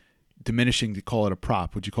diminishing to call it a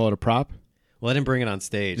prop. Would you call it a prop? Well, I didn't bring it on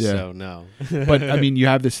stage, so no. But I mean, you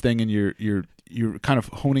have this thing and you're kind of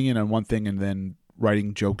honing in on one thing and then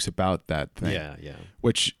writing jokes about that thing. Yeah.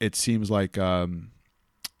 Which it seems like trying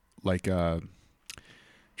to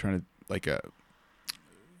like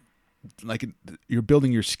you're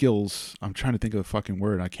building your skills. I'm trying to think of a fucking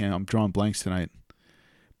word. I'm drawing blanks tonight.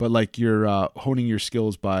 But like you're honing your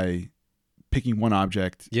skills by picking one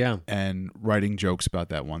object and writing jokes about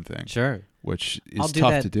that one thing. Sure. Which is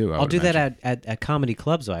tough to do. I'll do that at comedy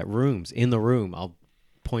clubs, at rooms. In the room, I'll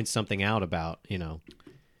point something out about,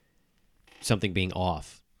 something being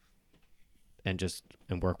off and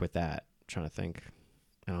work with that. I'm trying to think.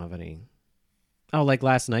 I don't have any. Oh, like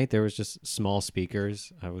last night, there was just small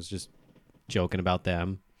speakers. I was just joking about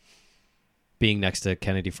them being next to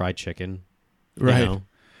Kennedy Fried Chicken. Right.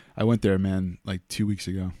 I went there, man, like 2 weeks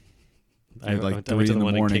ago. I went to the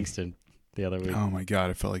one in Kingston the other week. Oh, my God.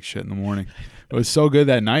 I felt like shit in the morning. It was so good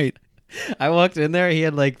that night. I walked in there. He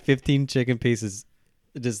had like 15 chicken pieces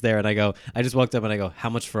just there. And I just walked up and I go, how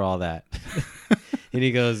much for all that? And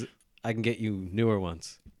he goes, I can get you newer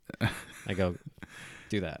ones. I go,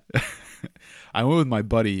 do that. I went with my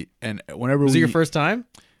buddy, and whenever was it your first time?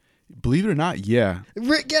 Believe it or not, yeah.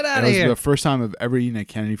 Get out of here! It was the first time I've ever eaten at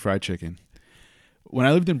Kennedy Fried Chicken. When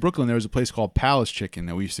I lived in Brooklyn, there was a place called Palace Chicken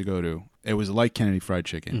that we used to go to. It was like Kennedy Fried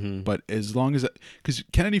Chicken, but as long as because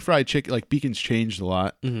Kennedy Fried Chicken, like Beacon's changed a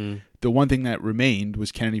lot. The one thing that remained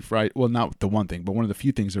was Kennedy Fried. Well, not the one thing, but one of the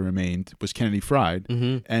few things that remained was Kennedy Fried.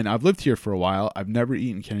 And I've lived here for a while. I've never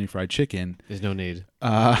eaten Kennedy Fried Chicken. There's no need.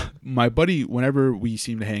 My buddy, whenever we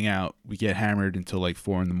seem to hang out, we get hammered until like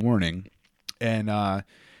 4 a.m. And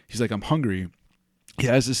he's like, I'm hungry. He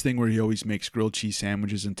has this thing where he always makes grilled cheese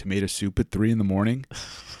sandwiches and tomato soup at 3 a.m.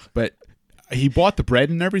 But he bought the bread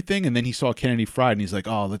and everything, and then he saw Kennedy Fried, and he's like,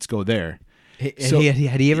 "Oh, let's go there." So, had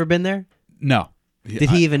he ever been there? No. Did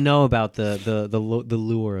he even know about the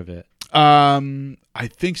lure of it? I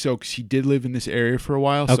think so, because he did live in this area for a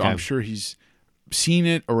while, so I'm sure he's seen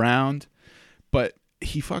it around. But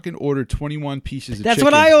he fucking ordered 21 pieces of chicken. That's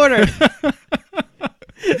what I ordered.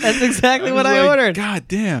 That's exactly what I ordered. God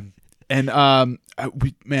damn. And I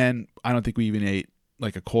don't think we even ate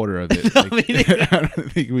like a quarter of it. Like, I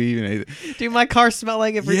don't think we even ate it. Dude, my car smelled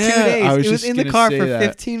like it for 2 days. I was It was just in the gonna car say for that.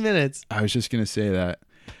 15 minutes. I was just gonna say that.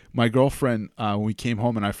 My girlfriend, when we came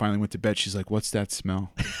home and I finally went to bed, she's like, "What's that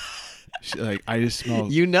smell?" Like, I just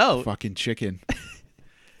smell You know. fucking chicken.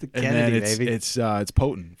 The And Kennedy, then baby. it's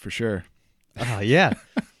potent for sure. Oh, yeah.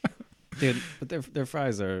 Dude, but their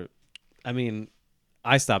fries are, I mean,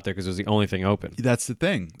 I stopped there because it was the only thing open. That's the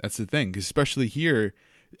thing. 'Cause especially here,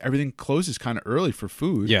 everything closes kind of early for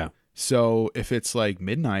food. Yeah. So if it's like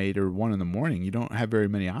midnight or 1 a.m, you don't have very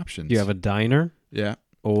many options. You have a diner yeah.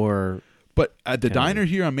 or But the Kennedy. diner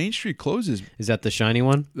here on Main Street closes. is that the shiny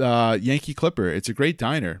one? Yankee Clipper. It's a great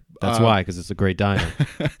diner. That's why, because it's a great diner.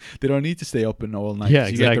 They don't need to stay open all night. Yeah,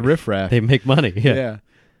 'Cause you got the exactly. riffraff. They make money. Yeah. Yeah.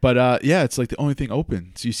 But yeah, it's like the only thing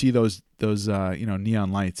open. So you see those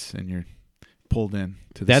neon lights, and you're pulled in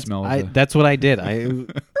to the smell of the... That's what I did. I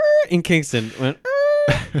in Kingston went.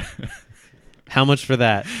 How much for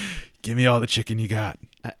that? Give me all the chicken you got.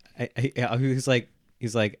 He's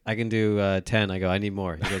like, I can do 10. I go, I need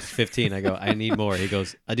more. He goes, 15. I go, I need more. He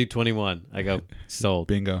goes, I do 21. I go, sold.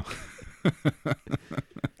 Bingo.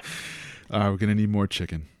 We're gonna need more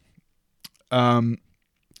chicken.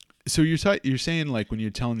 So you're saying, like, when you're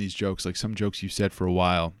telling these jokes, like some jokes you said for a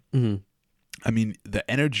while. Mm-hmm. I mean, the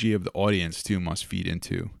energy of the audience too must feed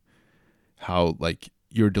into how, like,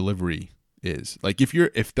 your delivery is. Like, if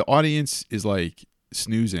the audience is like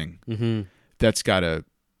snoozing, Mm-hmm. that's gotta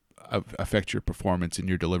affect your performance and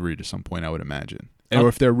your delivery to some point, I would imagine. Or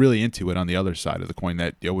if they're really into it on the other side of the coin,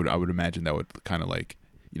 I would imagine that would kind of, like,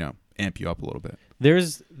 amp you up a little bit.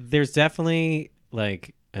 There's definitely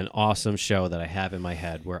like an awesome show that I have in my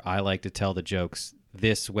head where I like to tell the jokes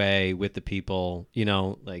this way with the people,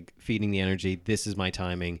 like feeding the energy. This is my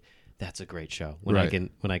timing. That's a great show when Right.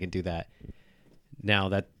 I can do that. Now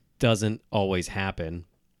that doesn't always happen.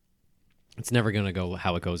 It's never going to go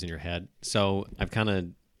how it goes in your head. So I've kind of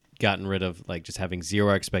gotten rid of like just having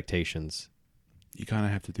zero expectations. You kind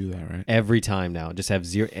of have to do that, right? Every time now. Just have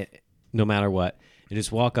zero, no matter what. And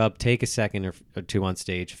just walk up, take a second or two on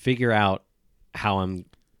stage, figure out how I'm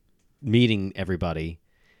meeting everybody,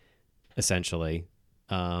 essentially.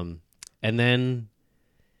 And then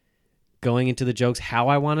going into the jokes, how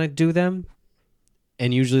I want to do them.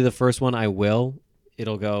 And usually the first one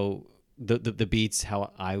it'll go, the beats,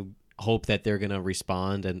 how I hope that they're going to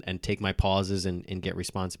respond and take my pauses and get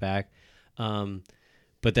response back.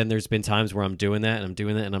 But then there's been times where I'm doing that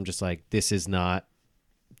and I'm just like, this is not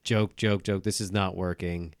joke. This is not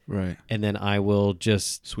working. Right. And then I will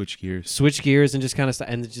just Switch gears. and just kind of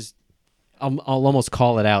and just I'll almost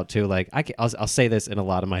call it out too. Like I'll say this in a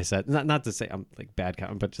lot of my sets. Not to say I'm like bad,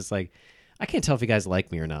 but just like I can't tell if you guys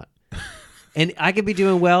like me or not. And I could be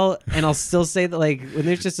doing well, and I'll still say that, like, when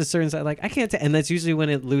there's just a certain side, like, I can't tell. And that's usually when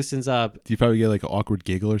it loosens up. Do you probably get, like, an awkward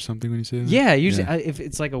giggle or something when you say that? Yeah, usually. If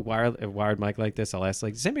it's like a wired mic like this, I'll ask,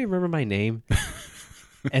 like, does anybody remember my name?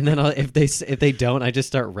 And then if they don't, I just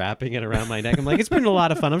start wrapping it around my neck. I'm like, it's been a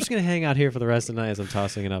lot of fun. I'm just going to hang out here for the rest of the night as I'm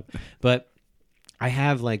tossing it up. But I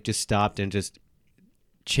have, like, just stopped and just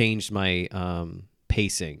changed my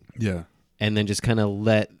pacing. Yeah. And then just kind of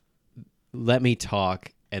let me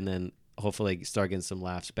talk, and then hopefully start getting some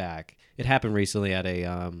laughs back. It happened recently at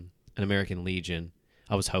an American Legion.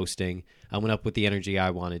 I was hosting. I went up with the energy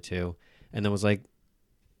I wanted to, and then was like,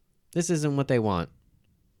 this isn't what they want.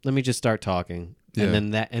 Let me just start talking. Yeah.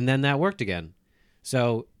 And then that worked again.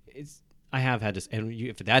 So I have had this, and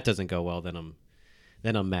if that doesn't go well, then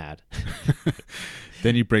I'm mad.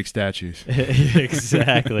 Then you break statues.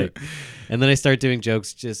 Exactly. And then I start doing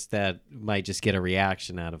jokes just that might just get a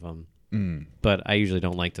reaction out of them. But I usually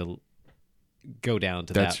don't like to go down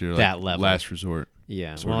to That's your, that like, level. Last resort.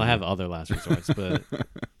 Yeah. sort Well, of. I have other last resorts, but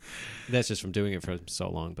that's just from doing it for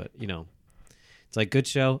so long. But, it's like good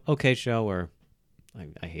show, okay show, or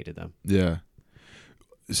I hated them. Yeah.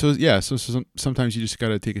 So sometimes you just got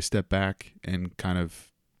to take a step back and kind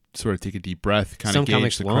of sort of take a deep breath, kind Some of gauge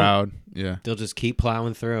comics the won't. crowd. Yeah. They'll just keep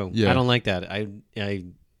plowing through. Yeah. I don't like that.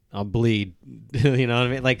 I'll bleed. You know what I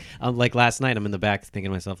mean? Like last night, I'm in the back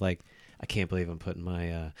thinking to myself, like, I can't believe I'm putting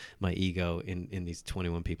my my ego in these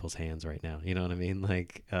 21 people's hands right now. You know what I mean?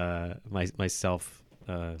 Like myself.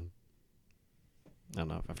 I don't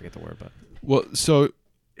know if I forget the word, but Well, so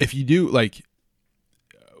if you do, like,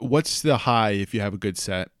 what's the high if you have a good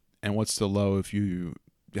set, and what's the low if you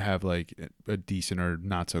have, like, a decent or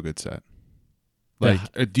not so good set? Like,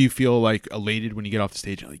 do you feel, like, elated when you get off the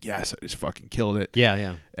stage and, like, yes, I just fucking killed it?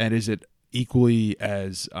 yeah. And is it equally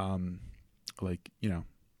as like,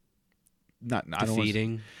 not I don't wanna-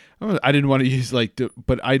 defeating. I didn't want to use like,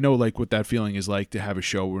 but I know like what that feeling is like to have a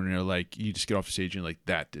show where you're like, you just get off the stage and you're like,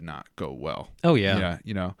 that did not go well. Oh yeah, Yeah,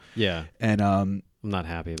 you know. yeah. And I'm not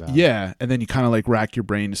happy about it. yeah, and then you kind of like rack your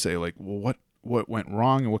brain to say like, well, what went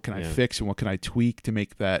wrong and what can I Yeah. fix and what can I tweak to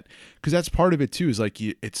make that, because that's part of it too. Is like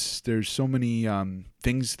there's so many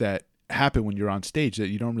things that happen when you're on stage that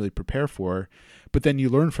you don't really prepare for, but then you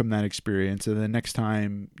learn from that experience, and then next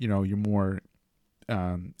time you're more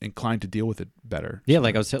inclined to deal with it better. Yeah, So,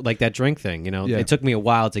 like I was like that drink thing. Yeah. It took me a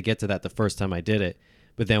while to get to that the first time I did it,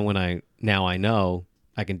 but then when I know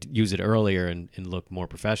I can use it earlier and look more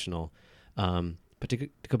professional. But to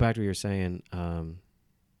go back to what you were saying,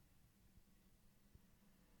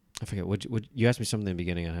 I forget what you asked me something in the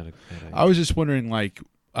beginning. I was just wondering, like,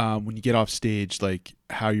 when you get off stage, like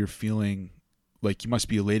how you're feeling. Like you must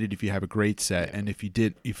be elated if you have a great set, Yeah. and if you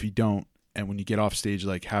don't, and when you get off stage,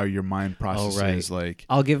 like how your mind processes. Like,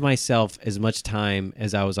 I'll give myself as much time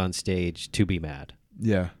as I was on stage to be mad.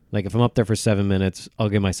 yeah, Like if I'm up there for 7 minutes, I'll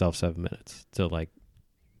give myself 7 minutes to like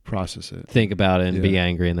process it. think about it and be Yeah.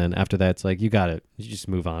 angry, and then after that, it's like you got it. You just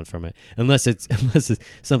move on from it, unless it's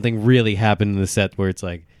something really happened in the set where it's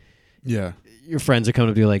like Yeah, your friends are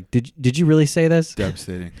coming to be like, did you really say this?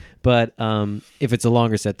 devastating. But if it's a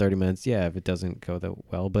longer set, 30 minutes, yeah, if it doesn't go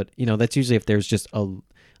that well. But, that's usually if there's just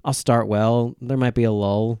I'll start well, there might be a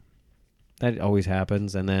lull. That always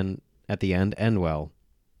happens. And then at the end well.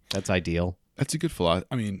 That's ideal. That's a good philosophy.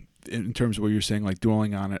 I mean, in terms of what you're saying, like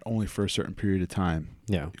dwelling on it only for a certain period of time.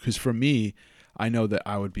 Yeah. Because for me, I know that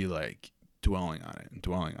I would be like dwelling on it,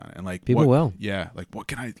 and like People what, will. Yeah, like what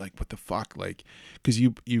can I, like what the fuck, like, because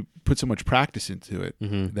you put so much practice into it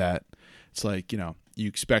Mm-hmm. that it's like you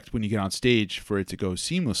expect when you get on stage for it to go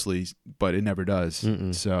seamlessly, but it never does.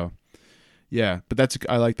 Mm-mm. So yeah, but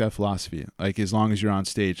I like that philosophy. Like as long as you're on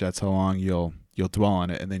stage, that's how long you'll dwell on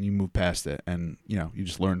it, and then you move past it, and you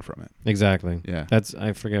just learn from it. Exactly. Yeah.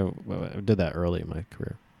 I forget. I did that early in my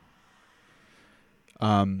career.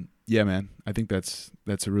 Yeah, man. I think that's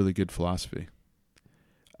a really good philosophy.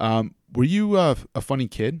 Were you a funny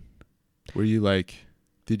kid? Were you like,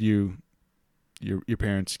 did your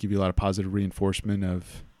parents give you a lot of positive reinforcement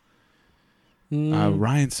of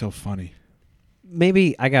Ryan's so funny?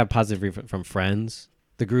 Maybe I got positive from friends.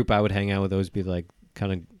 The group I would hang out with always be like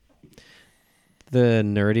kind of the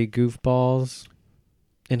nerdy goofballs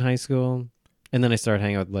in high school, and then I started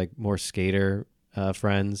hanging out with like more skater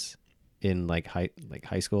friends in like high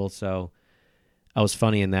school. So I was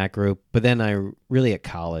funny in that group. But then I really at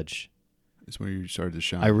college, Is where you started to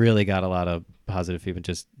shine. I really got a lot of positive feedback,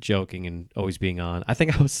 just joking and always being on. I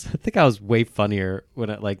think I was way funnier when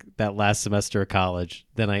like that last semester of college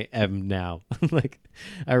than I am now. Like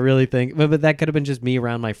I really think, but that could have been just me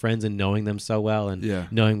around my friends and knowing them so well and Yeah.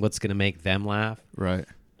 knowing what's gonna make them laugh. Right.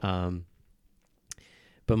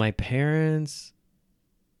 But my parents,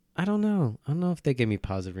 I don't know. I don't know if they gave me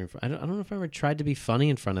positive reinforcement. I don't know if I ever tried to be funny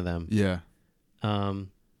in front of them. Yeah.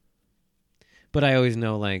 But I always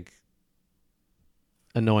know like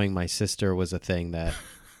annoying my sister was a thing that,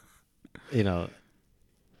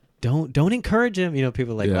 don't encourage him.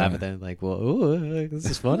 People like laugh at that like, well, ooh, this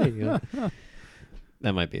is funny.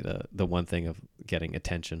 That might be the one thing of getting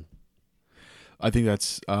attention. I think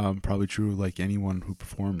that's probably true. Like anyone who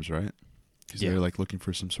performs, right? Because Yeah. they're like looking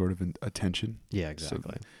for some sort of attention. Yeah,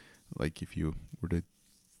 exactly. Like if you were to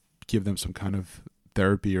give them some kind of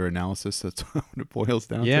therapy or analysis, that's what it boils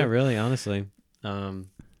down to. Yeah, really, honestly.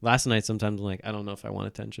 Last night, sometimes I'm like, I don't know if I want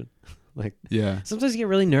attention. Like, Yeah. sometimes you get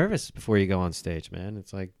really nervous before you go on stage, man.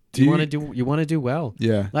 It's like, Do you you- want to do well.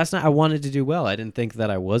 Yeah. Last night, I wanted to do well. I didn't think that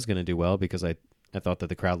I was going to do well because I thought that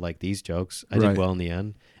the crowd liked these jokes. I Right. did well in the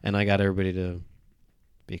end, and I got everybody to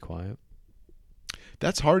be quiet.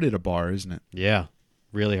 That's hard at a bar, isn't it? Yeah,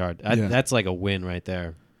 really hard. Yeah. That's like a win right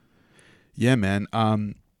there. Yeah, man.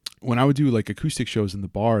 When I would do like acoustic shows in the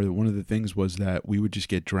bar, one of the things was that we would just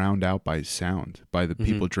get drowned out by sound, by the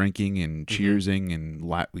people drinking and cheersing and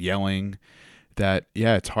yelling. That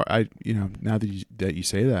it's hard. Now that you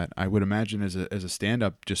say that, I would imagine as a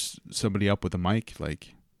stand-up, just somebody up with a mic,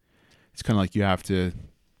 like it's kind of like you have to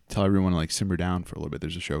tell everyone to like simmer down for a little bit.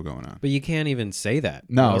 There's a show going on. But you can't even say that.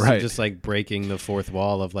 No, Also right. Just like breaking the fourth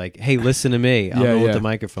wall of like, hey, listen to me. I'm Yeah, the one with yeah. the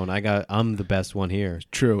microphone. I'm the best one here.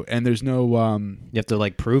 True. And there's no You have to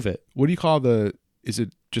like prove it. what do you call is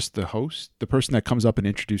it just the host, the person that comes up and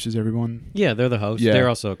introduces everyone? Yeah, they're the host. Yeah. They're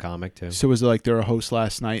also a comic too. So was it like they're a host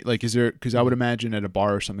last night? Like, is there? Because I would imagine at a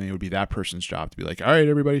bar or something, it would be that person's job to be like, "All right,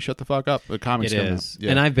 everybody, shut the fuck up." The comics It coming is. up.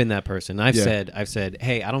 Yeah. And I've been that person. I've Yeah. said,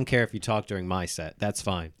 hey, I don't care if you talk during my set. That's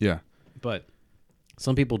fine. yeah, But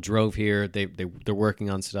some people drove here. They're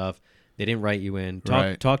working on stuff. They didn't write you in.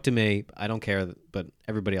 Right. Talk to me. I don't care, but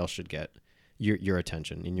everybody else should get your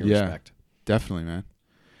attention and your Yeah. respect. Definitely, man.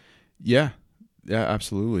 Yeah,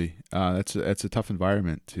 absolutely. That's a tough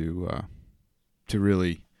environment to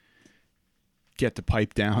really get the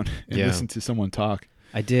pipe down and listen to someone talk.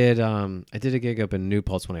 I did a gig up in New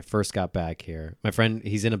Paltz when I first got back here. My friend,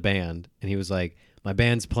 he's in a band, and he was like, "My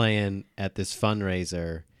band's playing at this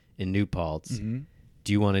fundraiser in New Paltz. Mm-hmm.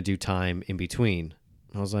 Do you want to do time in between?"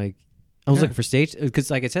 And I was like, looking for stage because,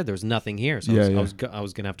 like I said, there was nothing here, so I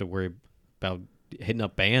was gonna have to worry about hitting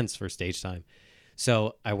up bands for stage time.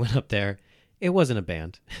 So I went up there. It wasn't a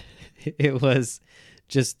band. It was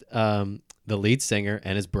just the lead singer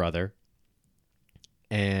and his brother.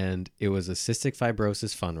 And it was a cystic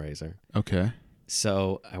fibrosis fundraiser. Okay.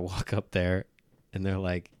 So I walk up there, and they're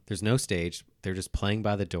like, there's no stage. They're just playing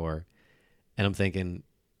by the door. And I'm thinking,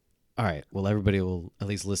 all right, well, everybody will at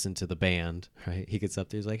least listen to the band, right? He gets up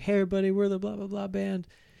there. He's like, hey, everybody, we're the blah, blah, blah band.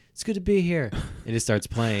 It's good to be here. And he starts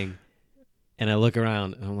playing. And I look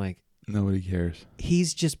around, and I'm like, nobody cares.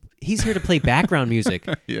 He's here to play background music.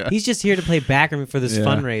 Yeah. He's just here to play background for this Yeah.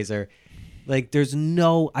 fundraiser. Like, there's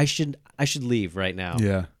no, I should leave right now.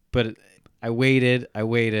 Yeah. But I waited,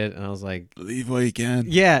 and I was like, Leave while you can.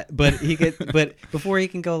 yeah, but but before he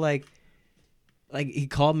can go, like he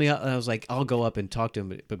called me up, and I was like, I'll go up and talk to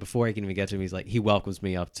him. But before I can even get to him, he's like, he welcomes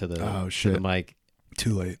me up to the to the mic.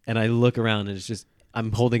 Too late. And I look around, and it's just,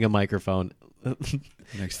 I'm holding a microphone.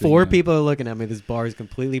 Next thing Four you know. people are looking at me. This bar is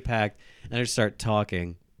completely packed, and I just start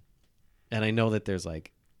talking. And I know that there's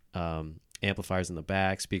like amplifiers in the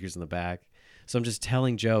back, speakers in the back. So I'm just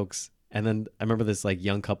telling jokes. And then I remember this like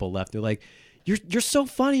young couple left. They're like, "You're so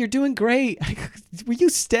funny. You're doing great. Will you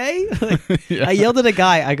stay?" Like, Yeah. I yelled at a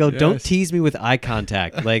guy. I go, "Don't Yes. tease me with eye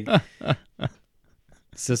contact." Like,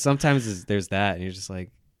 so sometimes there's that, and you're just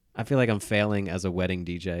like, I feel like I'm failing as a wedding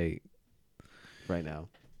DJ right now.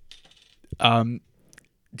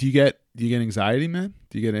 Do you get anxiety, man?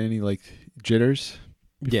 Do you get any like jitters?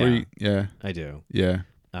 Yeah. Yeah. I do. Yeah.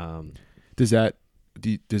 Does that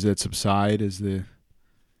subside as the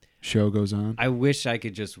show goes on? I wish I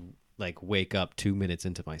could just like wake up 2 minutes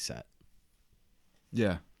into my set.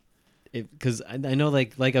 Yeah. Because I know,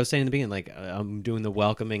 like I was saying in the beginning, like I'm doing the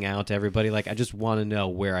welcoming out to everybody. Like I just want to know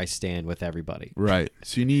where I stand with everybody. Right.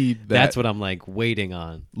 So you need That's what I'm like waiting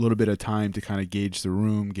on. a little bit of time to kind of gauge the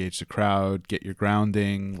room, gauge the crowd, get your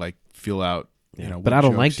grounding, like feel out. Yeah. You know, But what I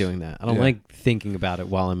don't like jokes- doing that. I don't Yeah. like thinking about it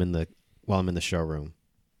while I'm in the showroom.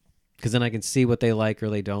 Because then I can see what they like or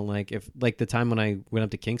they don't like. If like the time when I went up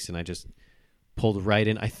to Kingston, I just pulled right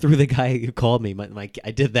in. I threw the guy who called me.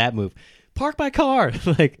 I did that move. Park my car.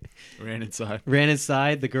 Like ran inside. ran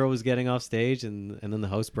inside. The girl was getting off stage, and then the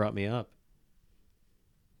host brought me up.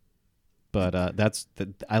 But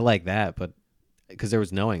I like that, but because there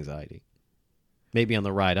was no anxiety. Maybe on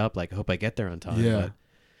the ride up, like I hope I get there on time. Yeah. But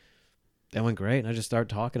that went great, and I just started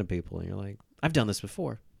talking to people, and you're like, I've done this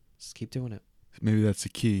before. Just keep doing it. Maybe that's the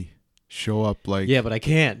key. Show up like Yeah, but I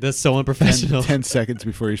can't. That's so unprofessional. 10 seconds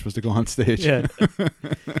before you're supposed to go on stage. Yeah,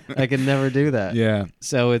 I can never do that. Yeah.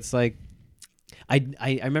 So it's like,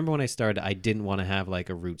 I remember when I started, I didn't want to have like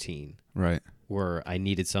a routine Right. where I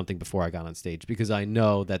needed something before I got on stage because I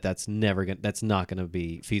know that's not gonna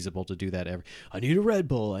be feasible to do that ever. I need a Red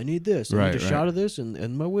Bull. I need this. I need a shot of this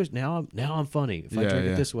and my wish. Now I'm funny. If I drink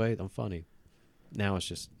it this way, I'm funny. Now it's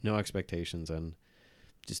just no expectations and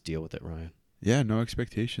just deal with it, Ryan. Yeah, no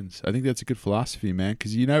expectations. I think that's a good philosophy, man.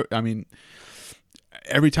 Because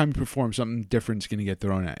every time you perform, something different is going to get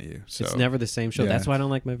thrown at you. So It's never the same show. Yeah. That's why I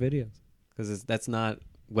don't like my videos because that's not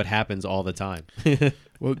what happens all the time.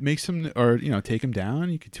 well, make some or take them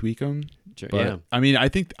down. You could tweak them. Sure, But, yeah. I mean, I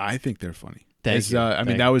think they're funny. Thank you.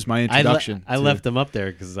 That was my introduction. I left them up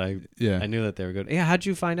there because I Yeah. knew that they were good. Yeah, how'd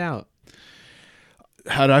you find out?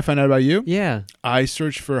 How did I find out about you? Yeah. I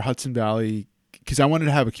searched for Hudson Valley because I wanted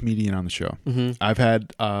to have a comedian on the show. Mm-hmm. I've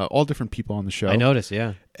had all different people on the show. I noticed,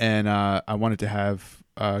 yeah. And I wanted to have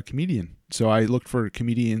a comedian. So I looked for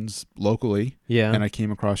comedians locally. Yeah. And I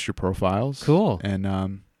came across your profiles. Cool. And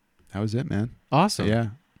that was it, man. Awesome. Yeah.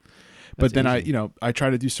 But then easy. I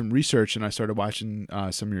tried to do some research and I started watching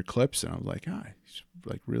some of your clips and I was like, he's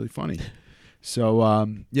like really funny. So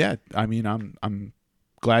yeah, I mean, I'm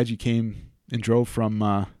glad you came and drove from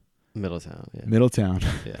Middletown. Yeah. Middletown.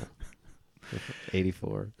 Yeah.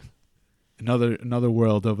 84. another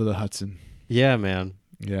world over the Hudson. Yeah, man.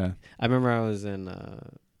 Yeah. I remember I was in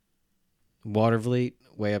Watervliet,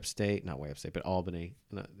 way upstate, not way upstate, but Albany.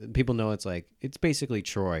 And, people know it's basically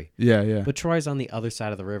Troy. Yeah, yeah. But Troy's on the other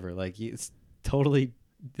side of the river. Like it's totally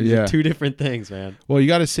Yeah. two different things, man. Well, you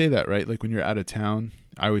got to say that, right? Like when you're out of town,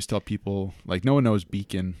 I always tell people, like, no one knows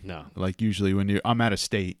Beacon. No. Like, usually when I'm out of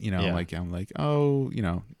state, you know, Yeah. like, I'm like, oh, you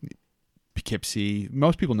know, Poughkeepsie.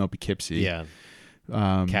 Most people know Poughkeepsie. Yeah.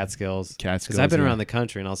 Catskills. Catskills. Because I've been yeah. around the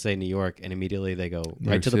country, and I'll say New York, and immediately they go New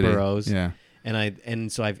right York to the City. boroughs. Yeah.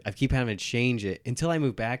 And so I keep having to change it until I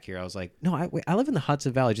moved back here. I was like, no, I live in the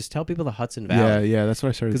Hudson Valley. Just tell people the Hudson Valley. Yeah. That's what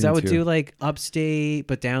I started Because doing I would too. do like upstate,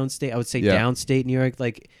 but downstate. I would say Yeah. downstate New York.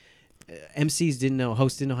 Like hosts didn't know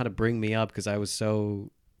how to bring me up because I was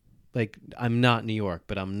so like, I'm not New York,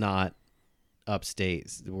 but I'm not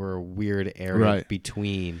upstate. We're a weird area Right.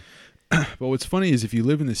 between. But what's funny is if you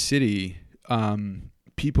live in the city,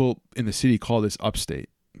 people in the city call this upstate.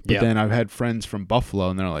 But Yeah. then I've had friends from Buffalo,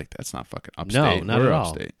 and they're like, "That's not fucking upstate. not We're at all.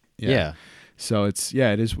 upstate." Yeah. So it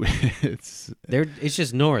is. It's It's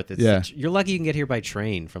just north. You're lucky you can get here by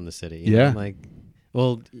train from the city. you know? Yeah. Like,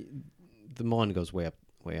 well, the one goes way up,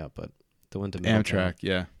 but the one to Middletown, Amtrak.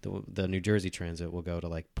 Yeah. the New Jersey Transit will go to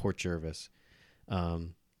like Port Jervis. So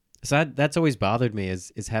that's always bothered me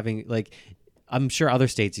is having like, I'm sure other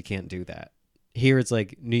states you can't do that. Here it's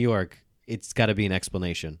like New York. It's got to be an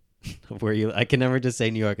explanation of where I can never just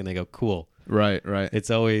say New York and they go cool. Right.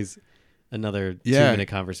 It's always another Yeah. 2-minute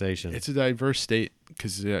conversation. It's a diverse state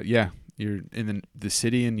because you're in the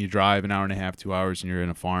city and you drive an hour and a half, 2 hours, and you're in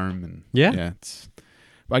a farm and Yeah. It's.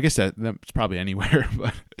 Well, I guess that's probably anywhere,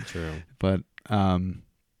 but True. But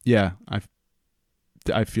yeah,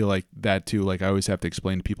 I feel like that too. Like I always have to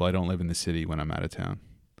explain to people I don't live in the city when I'm out of town.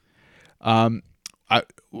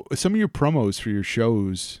 Some of your promos for your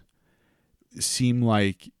shows seem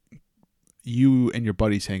like you and your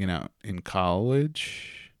buddies hanging out in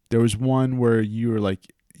college. There was one where you were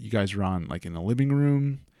like, you guys were on like in the living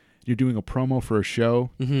room. You're doing a promo for a show.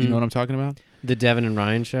 Mm-hmm. You know what I'm talking about? The Devin and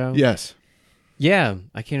Ryan show. Yes. Yeah,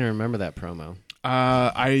 I can't even remember that promo.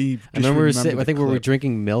 I remember the I think we were clip.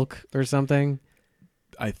 drinking milk or something.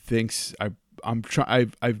 I think I'm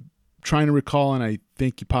trying to recall, and I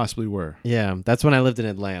think you possibly were. Yeah, that's when I lived in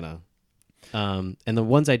Atlanta. And the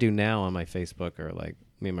ones I do now on my Facebook are like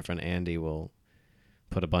me and my friend Andy will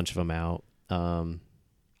put a bunch of them out.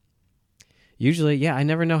 Usually, yeah, I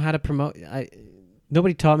never know how to promote.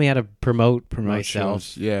 Nobody taught me how to promote myself.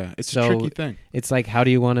 Shows. Yeah, it's So a tricky thing. It's like, how do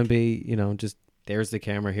you want to be? Just there's the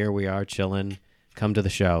camera. Here we are chilling. Come to the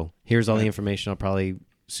show. Here's all the information. I'll probably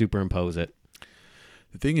superimpose it.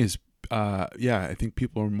 The thing is, I think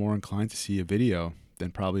people are more inclined to see a video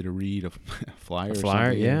than probably to read a flyer. A flyer, or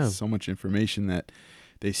something. yeah. There's so much information that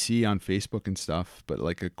they see on Facebook and stuff, but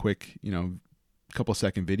like a quick, couple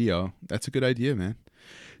second video, that's a good idea, man.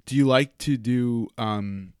 Do you like to do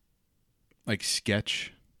like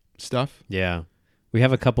sketch stuff? Yeah, we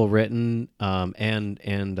have a couple written and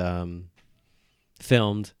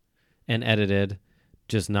filmed and edited,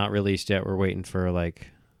 just not released yet. We're waiting for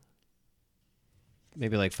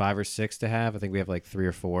maybe 5 or 6 to have. I think we have 3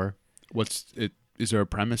 or 4. What's it? Is there a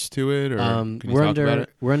premise to it, or can you we're talk under about it?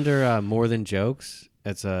 we're under More Than Jokes.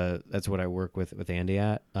 That's what I work with Andy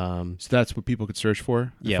at. So that's what people could search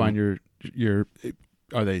for. Yeah. Find your.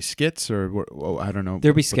 Are they skits or I don't know.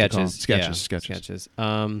 There'll be what they call them. sketches. Sketches.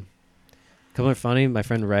 Couple are funny. My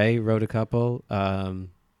friend Ray wrote a couple. There's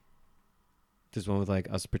one with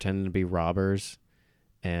us pretending to be robbers,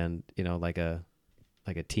 and like a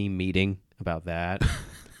team meeting about that.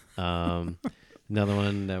 Another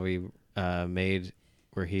one that we made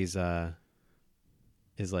where his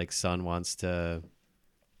son wants to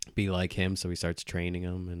be like him, so he starts training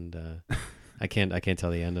him, and I can't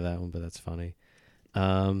tell the end of that one, but that's funny.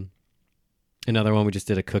 Another one we just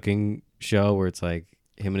did a cooking show where it's like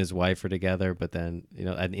him and his wife are together, but then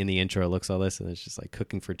in the intro it looks all this, and it's just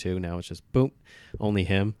cooking for 2. Now it's just boom, only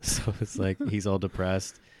him. So it's he's all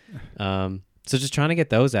depressed. So just trying to get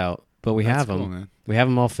those out, but we have them. Cool, man. We have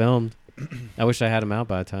them all filmed. I wish I had them out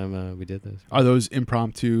by the time we did this. Are those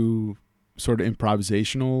impromptu, sort of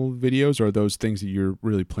improvisational videos, or are those things that you're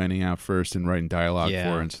really planning out first and writing dialogue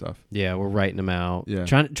for and stuff? Yeah, we're writing them out. Yeah.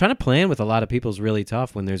 Trying to plan with a lot of people is really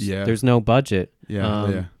tough when there's no budget.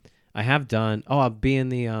 Yeah. I have done. I'll be in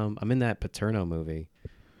the. I'm in that Paterno movie.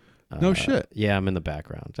 No shit. Yeah, I'm in the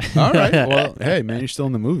background. All right. Well, hey, man, you're still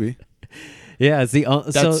in the movie. Yeah, it's the.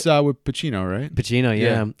 That's with Pacino, right? Pacino.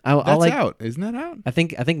 Yeah, That's out. Isn't that out? I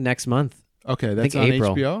think next month. Okay, that's I think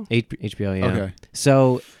on April. HBO. HBO. Yeah. Okay.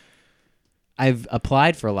 So, I've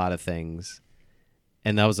applied for a lot of things,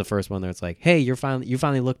 and that was the first one. There, it's like, hey, you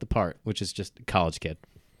finally looked the part, which is just a college kid.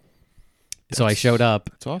 So I showed up.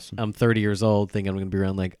 That's awesome. I'm 30 years old, thinking I'm going to be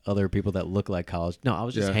around other people that look like college. No, I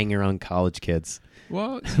was just hanging around college kids.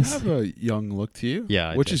 Well, you have a young look to you.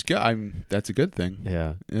 Yeah, which is good. That's a good thing.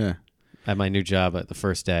 Yeah. Yeah. At my new job, at the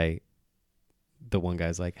first day, the one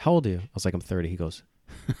guy's like, "How old are you?" I was like, "I'm 30." He goes,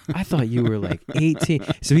 I thought you were like 18.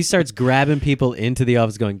 So he starts grabbing people into the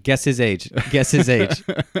office going, guess his age. Guess his age.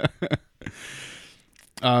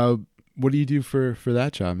 What do you do for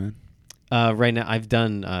that job, man? Right now, I've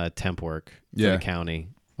done temp work for Yeah. the county,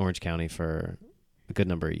 Orange County, for a good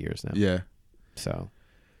number of years now. Yeah. So,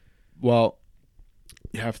 Well,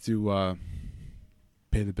 you have to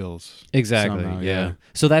pay the bills. exactly. Somehow, Yeah.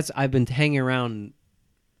 So I've been hanging around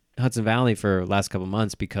Hudson Valley for the last couple of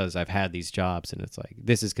months because I've had these jobs, and it's like,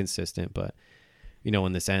 this is consistent, but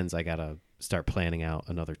when this ends, I got to start planning out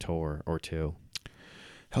another tour or two.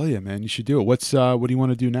 Hell yeah, man! You should do it. What do you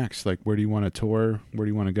want to do next? Like, where do you want to tour? Where do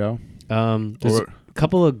you want to go? There's a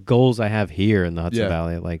couple of goals I have here in the Hudson Yeah.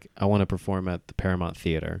 Valley. Like, I want to perform at the Paramount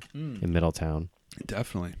Theater in Middletown.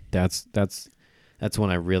 Definitely. That's one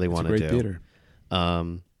I really It's a want to great do. theater.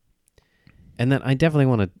 And then I definitely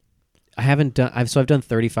want to. I've done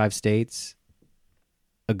 35 states.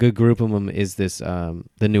 A good group of them is this the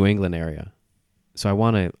New England area. So I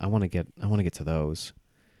want to get to those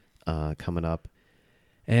coming up.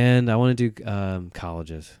 And I want to do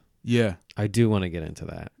colleges. Yeah. I do want to get into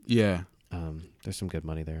that. Yeah. There's some good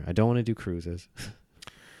money there. I don't want to do cruises.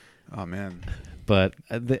 Oh man. But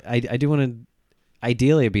I do want to.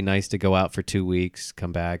 Ideally, it'd be nice to go out for 2 weeks,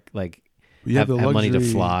 come back, like You have the money to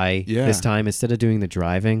luxury- fly Yeah. this time instead of doing the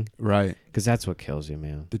driving, Right. because that's what kills you,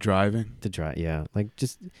 man. The driving, The drive, yeah, like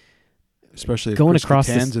just especially if Going Chris across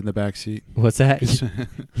Kattan's this- in the back seat. what's that?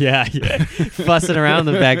 yeah, fussing around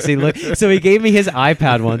in the backseat. Look, so he gave me his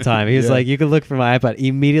iPad one time. He was Yeah. like, "You can look for my iPad."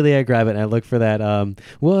 Immediately, I grab it and I look for that.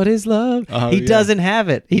 What is love? Oh, He yeah. doesn't have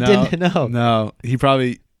it. He No, didn't know. No, he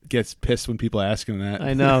probably gets pissed when people ask him that.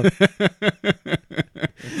 I know.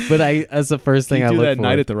 But that's the first thing you I do look that for.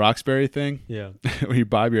 night at the Roxbury thing Yeah. where you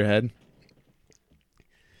bob your head.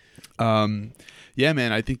 Yeah,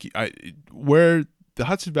 man. I think where the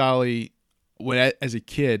Hudson Valley, as a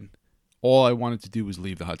kid, all I wanted to do was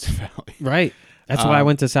leave the Hudson Valley. Right. That's why I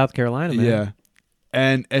went to South Carolina, man. Yeah.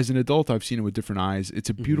 And as an adult, I've seen it with different eyes. It's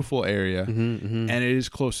a beautiful area, Mm-hmm. and it is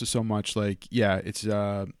close to so much. Like, yeah, it's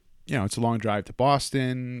it's a long drive to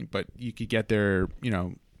Boston, but you could get there,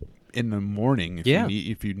 in the morning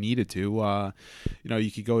if you needed to.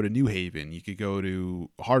 You could go to New Haven, you could go to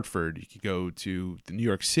Hartford, you could go to the New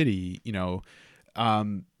York City.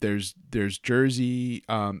 There's Jersey.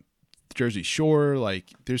 Jersey Shore,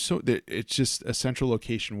 like it's just a central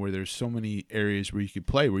location where there's so many areas where you could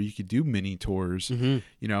play, where you could do mini tours, and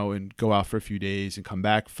go out for a few days and come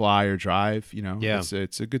back, fly or drive, Yeah.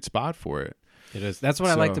 it's a good spot for it. It is. That's what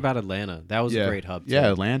I liked about Atlanta. That was a great hub. Too.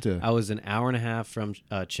 Yeah, Atlanta. I was an hour and a half from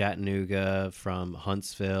Chattanooga, from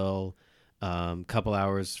Huntsville, couple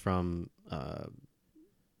hours from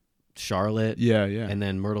Charlotte. Yeah. And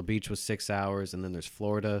then Myrtle Beach was 6 hours, and then there's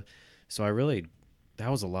Florida. So that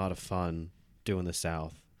was a lot of fun doing the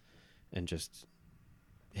South and just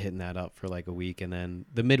hitting that up for like a week. And then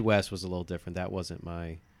the Midwest was a little different. That wasn't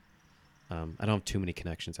my, I don't have too many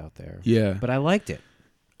connections out there. Yeah. But I liked it.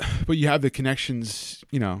 But you have the connections,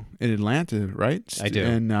 in Atlanta, right? I do.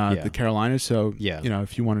 And the Carolinas. So, Yeah.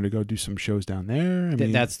 If you wanted to go do some shows down there,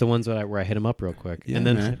 That's the ones where I hit them up real quick. Yeah, and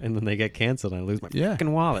then man. and then they get canceled and I lose my Yeah.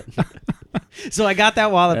 fucking wallet. So I got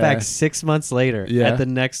that wallet back 6 months later Yeah. at the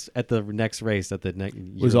next race at the next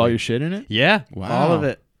was all your shit in it? Yeah. Wow. All of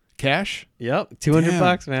it. Cash? Yep.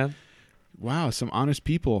 $200, Damn. man. Wow, some honest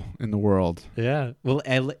people in the world. Yeah. Well,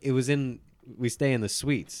 it was we stay in the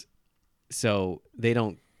suites. So they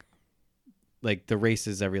don't, like, the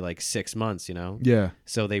races every like 6 months, Yeah.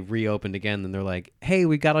 So they reopened again, and they're like, "Hey,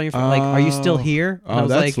 we got on your phone. Like, are you still here?" And Oh, I was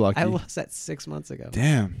that's like, lucky. "I lost that 6 months ago."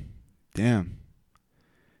 Damn.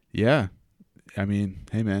 Yeah. I mean,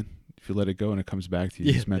 hey man, if you let it go and it comes back to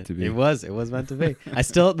you, it's meant to be. It was meant to be. I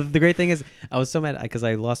still, the great thing is, I was so mad because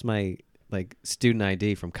I lost my like student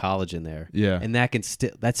ID from college in there. Yeah. And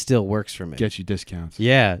that still works for me. Get you discounts.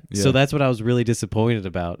 Yeah. Yeah. So that's what I was really disappointed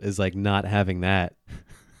about, is like not having that.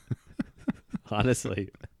 Honestly.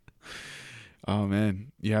 Oh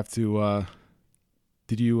man, you have to.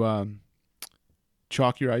 Did you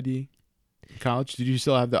chalk your ID in college? Did you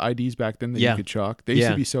still have the IDs back then that Yeah. you could chalk? They used Yeah.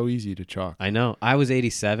 to be so easy to chalk. I know. I was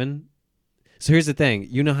 87. So here's the thing.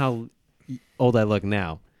 You know how old I look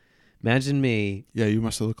now. Imagine me Yeah, you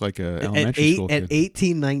must have looked like a elementary school at kid.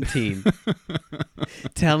 18, 19,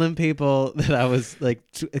 telling people that I was like,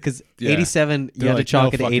 because Yeah. 87, you They're had like, to chalk "No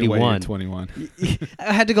it at fucking way, you're 81. 21.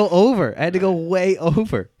 I had to go over. I had to go way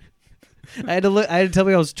over. I had to tell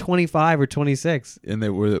me I was 25 or 26. And they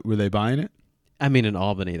were they buying it? I mean, in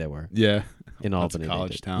Albany they were. Yeah. In That's a Albany, they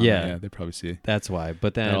college did. town. Yeah, Yeah, they probably see that's why.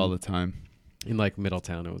 But then that all the time. in like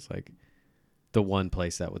Middletown, it was like the one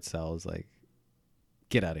place that would sell is like,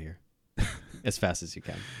 get out of here. as fast as you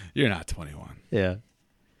can. You're not 21. Yeah.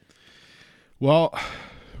 Well,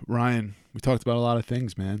 Ryan, we talked about a lot of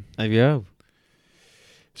things, man. Yeah.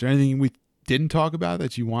 Is there anything we didn't talk about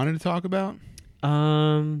that you wanted to talk about?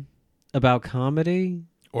 About comedy?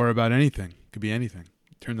 Or about anything. Could be anything.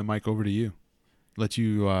 Turn the mic over to you. Let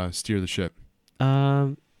you steer the ship.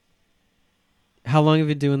 How long have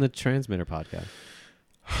you been doing the Transmitter podcast?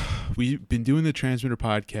 We've been doing the Transmitter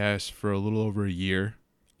podcast for a little over a year.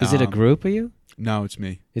 Is it a group of you? No, it's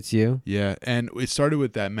me. It's you? Yeah, and it started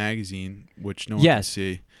with that magazine, which no one can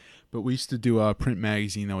see. But we used to do a print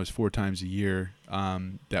magazine that was 4 times a year.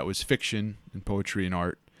 That was fiction and poetry and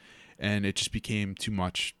art, and it just became too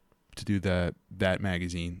much to do that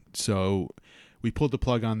magazine. So we pulled the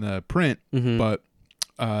plug on the print, but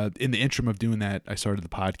in the interim of doing that, I started the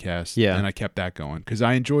podcast, and I kept that going because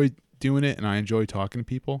I enjoyed doing it and I enjoy talking to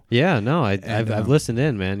people. Yeah, no, I've listened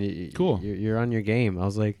in, man. Cool. You're on your game. I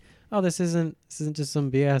was like, oh, this isn't just some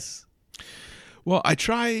BS. Well, I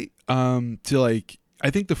try to like. I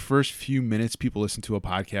think the first few minutes people listen to a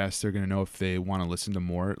podcast, they're gonna know if they want to listen to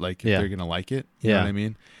more, like if they're gonna like it. You know what I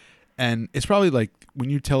mean? And it's probably like when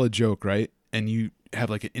you tell a joke, right? And you have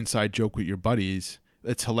like an inside joke with your buddies.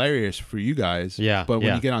 It's hilarious for you guys. Yeah. But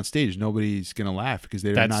when you get on stage, nobody's gonna laugh because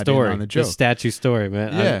they're not in on the joke. The statue story,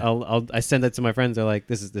 man. Yeah. I send that to my friends. They're like,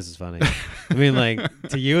 this is funny. I mean, like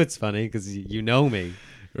to you, it's funny because you know me.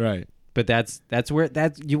 Right. But that's where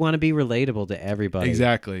you want to be relatable to everybody.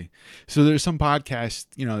 Exactly. So there's some podcasts,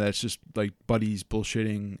 that's just like buddies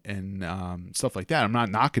bullshitting and stuff like that. I'm not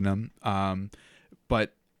knocking them,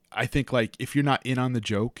 but I think like if you're not in on the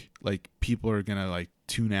joke, like people are gonna like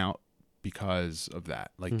tune out because of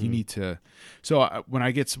that. Like you need to. So when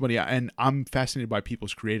I get somebody, and I'm fascinated by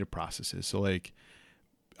people's creative processes. So like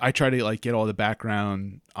I try to like get all the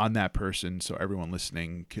background on that person so everyone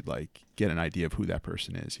listening could like get an idea of who that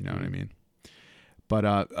person is. You know what I mean? But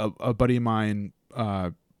a buddy of mine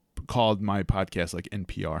called my podcast like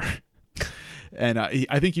NPR. And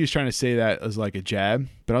I think he was trying to say that as like a jab,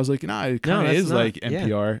 but I was like, nah, it kind of is like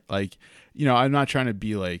NPR. Yeah. Like, I'm not trying to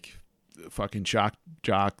be like fucking jock,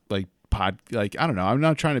 like like, I don't know. I'm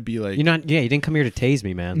not trying to be like, you didn't come here to tase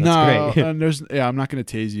me, man. That's great. I'm not going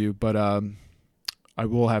to tase you, but I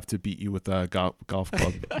will have to beat you with a golf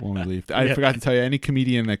club when we leave. I forgot to tell you, any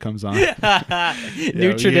comedian that comes on.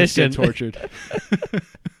 New tradition. Get tortured.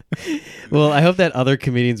 Well, I hope that other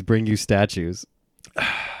comedians bring you statues.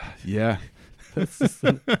 Yeah.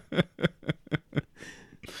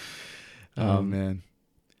 Oh man.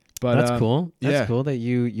 But that's cool. That's cool that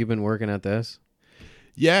you've been working at this.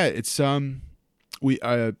 Yeah, it's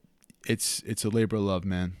it's a labor of love,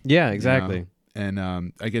 man. Yeah, exactly. And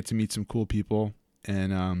I get to meet some cool people.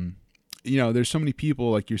 And, there's so many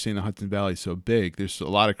people, like you're saying, the Hudson Valley is so big. There's a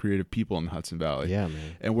lot of creative people in the Hudson Valley. Yeah,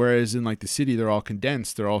 man. And whereas in like the city, they're all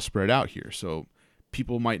condensed, they're all spread out here. So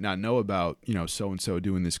people might not know about, so-and-so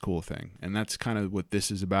doing this cool thing. And that's kind of what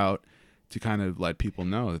this is about, to kind of let people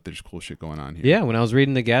know that there's cool shit going on here. Yeah, when I was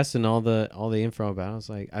reading the guests and all the info about it, I was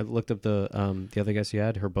like, I looked up the other guest you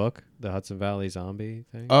had, her book, the Hudson Valley Zombie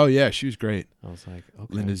thing. Oh, yeah, she was great. I was like,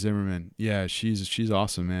 okay. Linda Zimmerman. Yeah, she's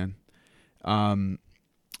awesome, man.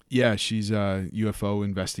 Yeah, she's a UFO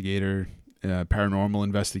investigator, paranormal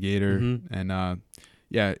investigator, and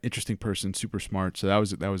interesting person, super smart. So that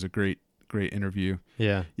was a great interview.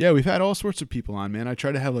 Yeah, we've had all sorts of people on, man. I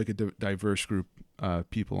try to have like a diverse group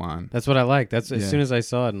people on. That's what I like. That's as soon as I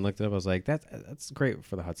saw it and looked it up, I was like, that's great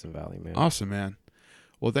for the Hudson Valley, man. Awesome, man.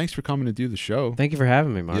 Well, thanks for coming to do the show. Thank you for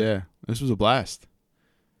having me, Mark. Yeah, this was a blast.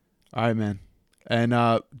 All right, man. And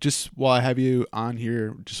just while I have you on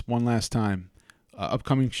here, just one last time,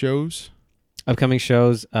 upcoming shows.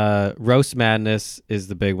 Roast Madness is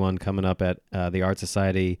the big one coming up at the Art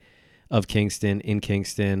Society of Kingston in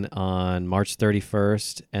Kingston on March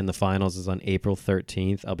 31st, and the finals is on April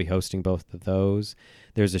 13th. I'll be hosting both of those.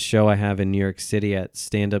 There's a show I have in New York City at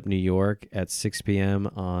Stand Up New York at 6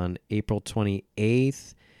 p.m. on April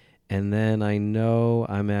 28th. And then I know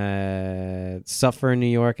I'm at Suffer in New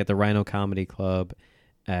York at the Rhino Comedy Club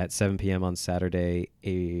at 7 p.m. on Saturday,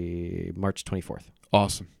 March 24th.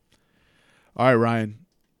 Awesome. All right,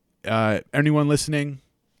 Ryan. Anyone listening,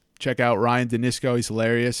 check out Ryan DeNisco. He's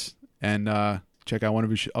hilarious. And check out one of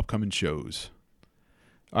his upcoming shows.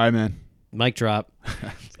 All right, man. Mic drop.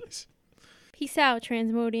 Peace out,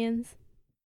 Transmodians.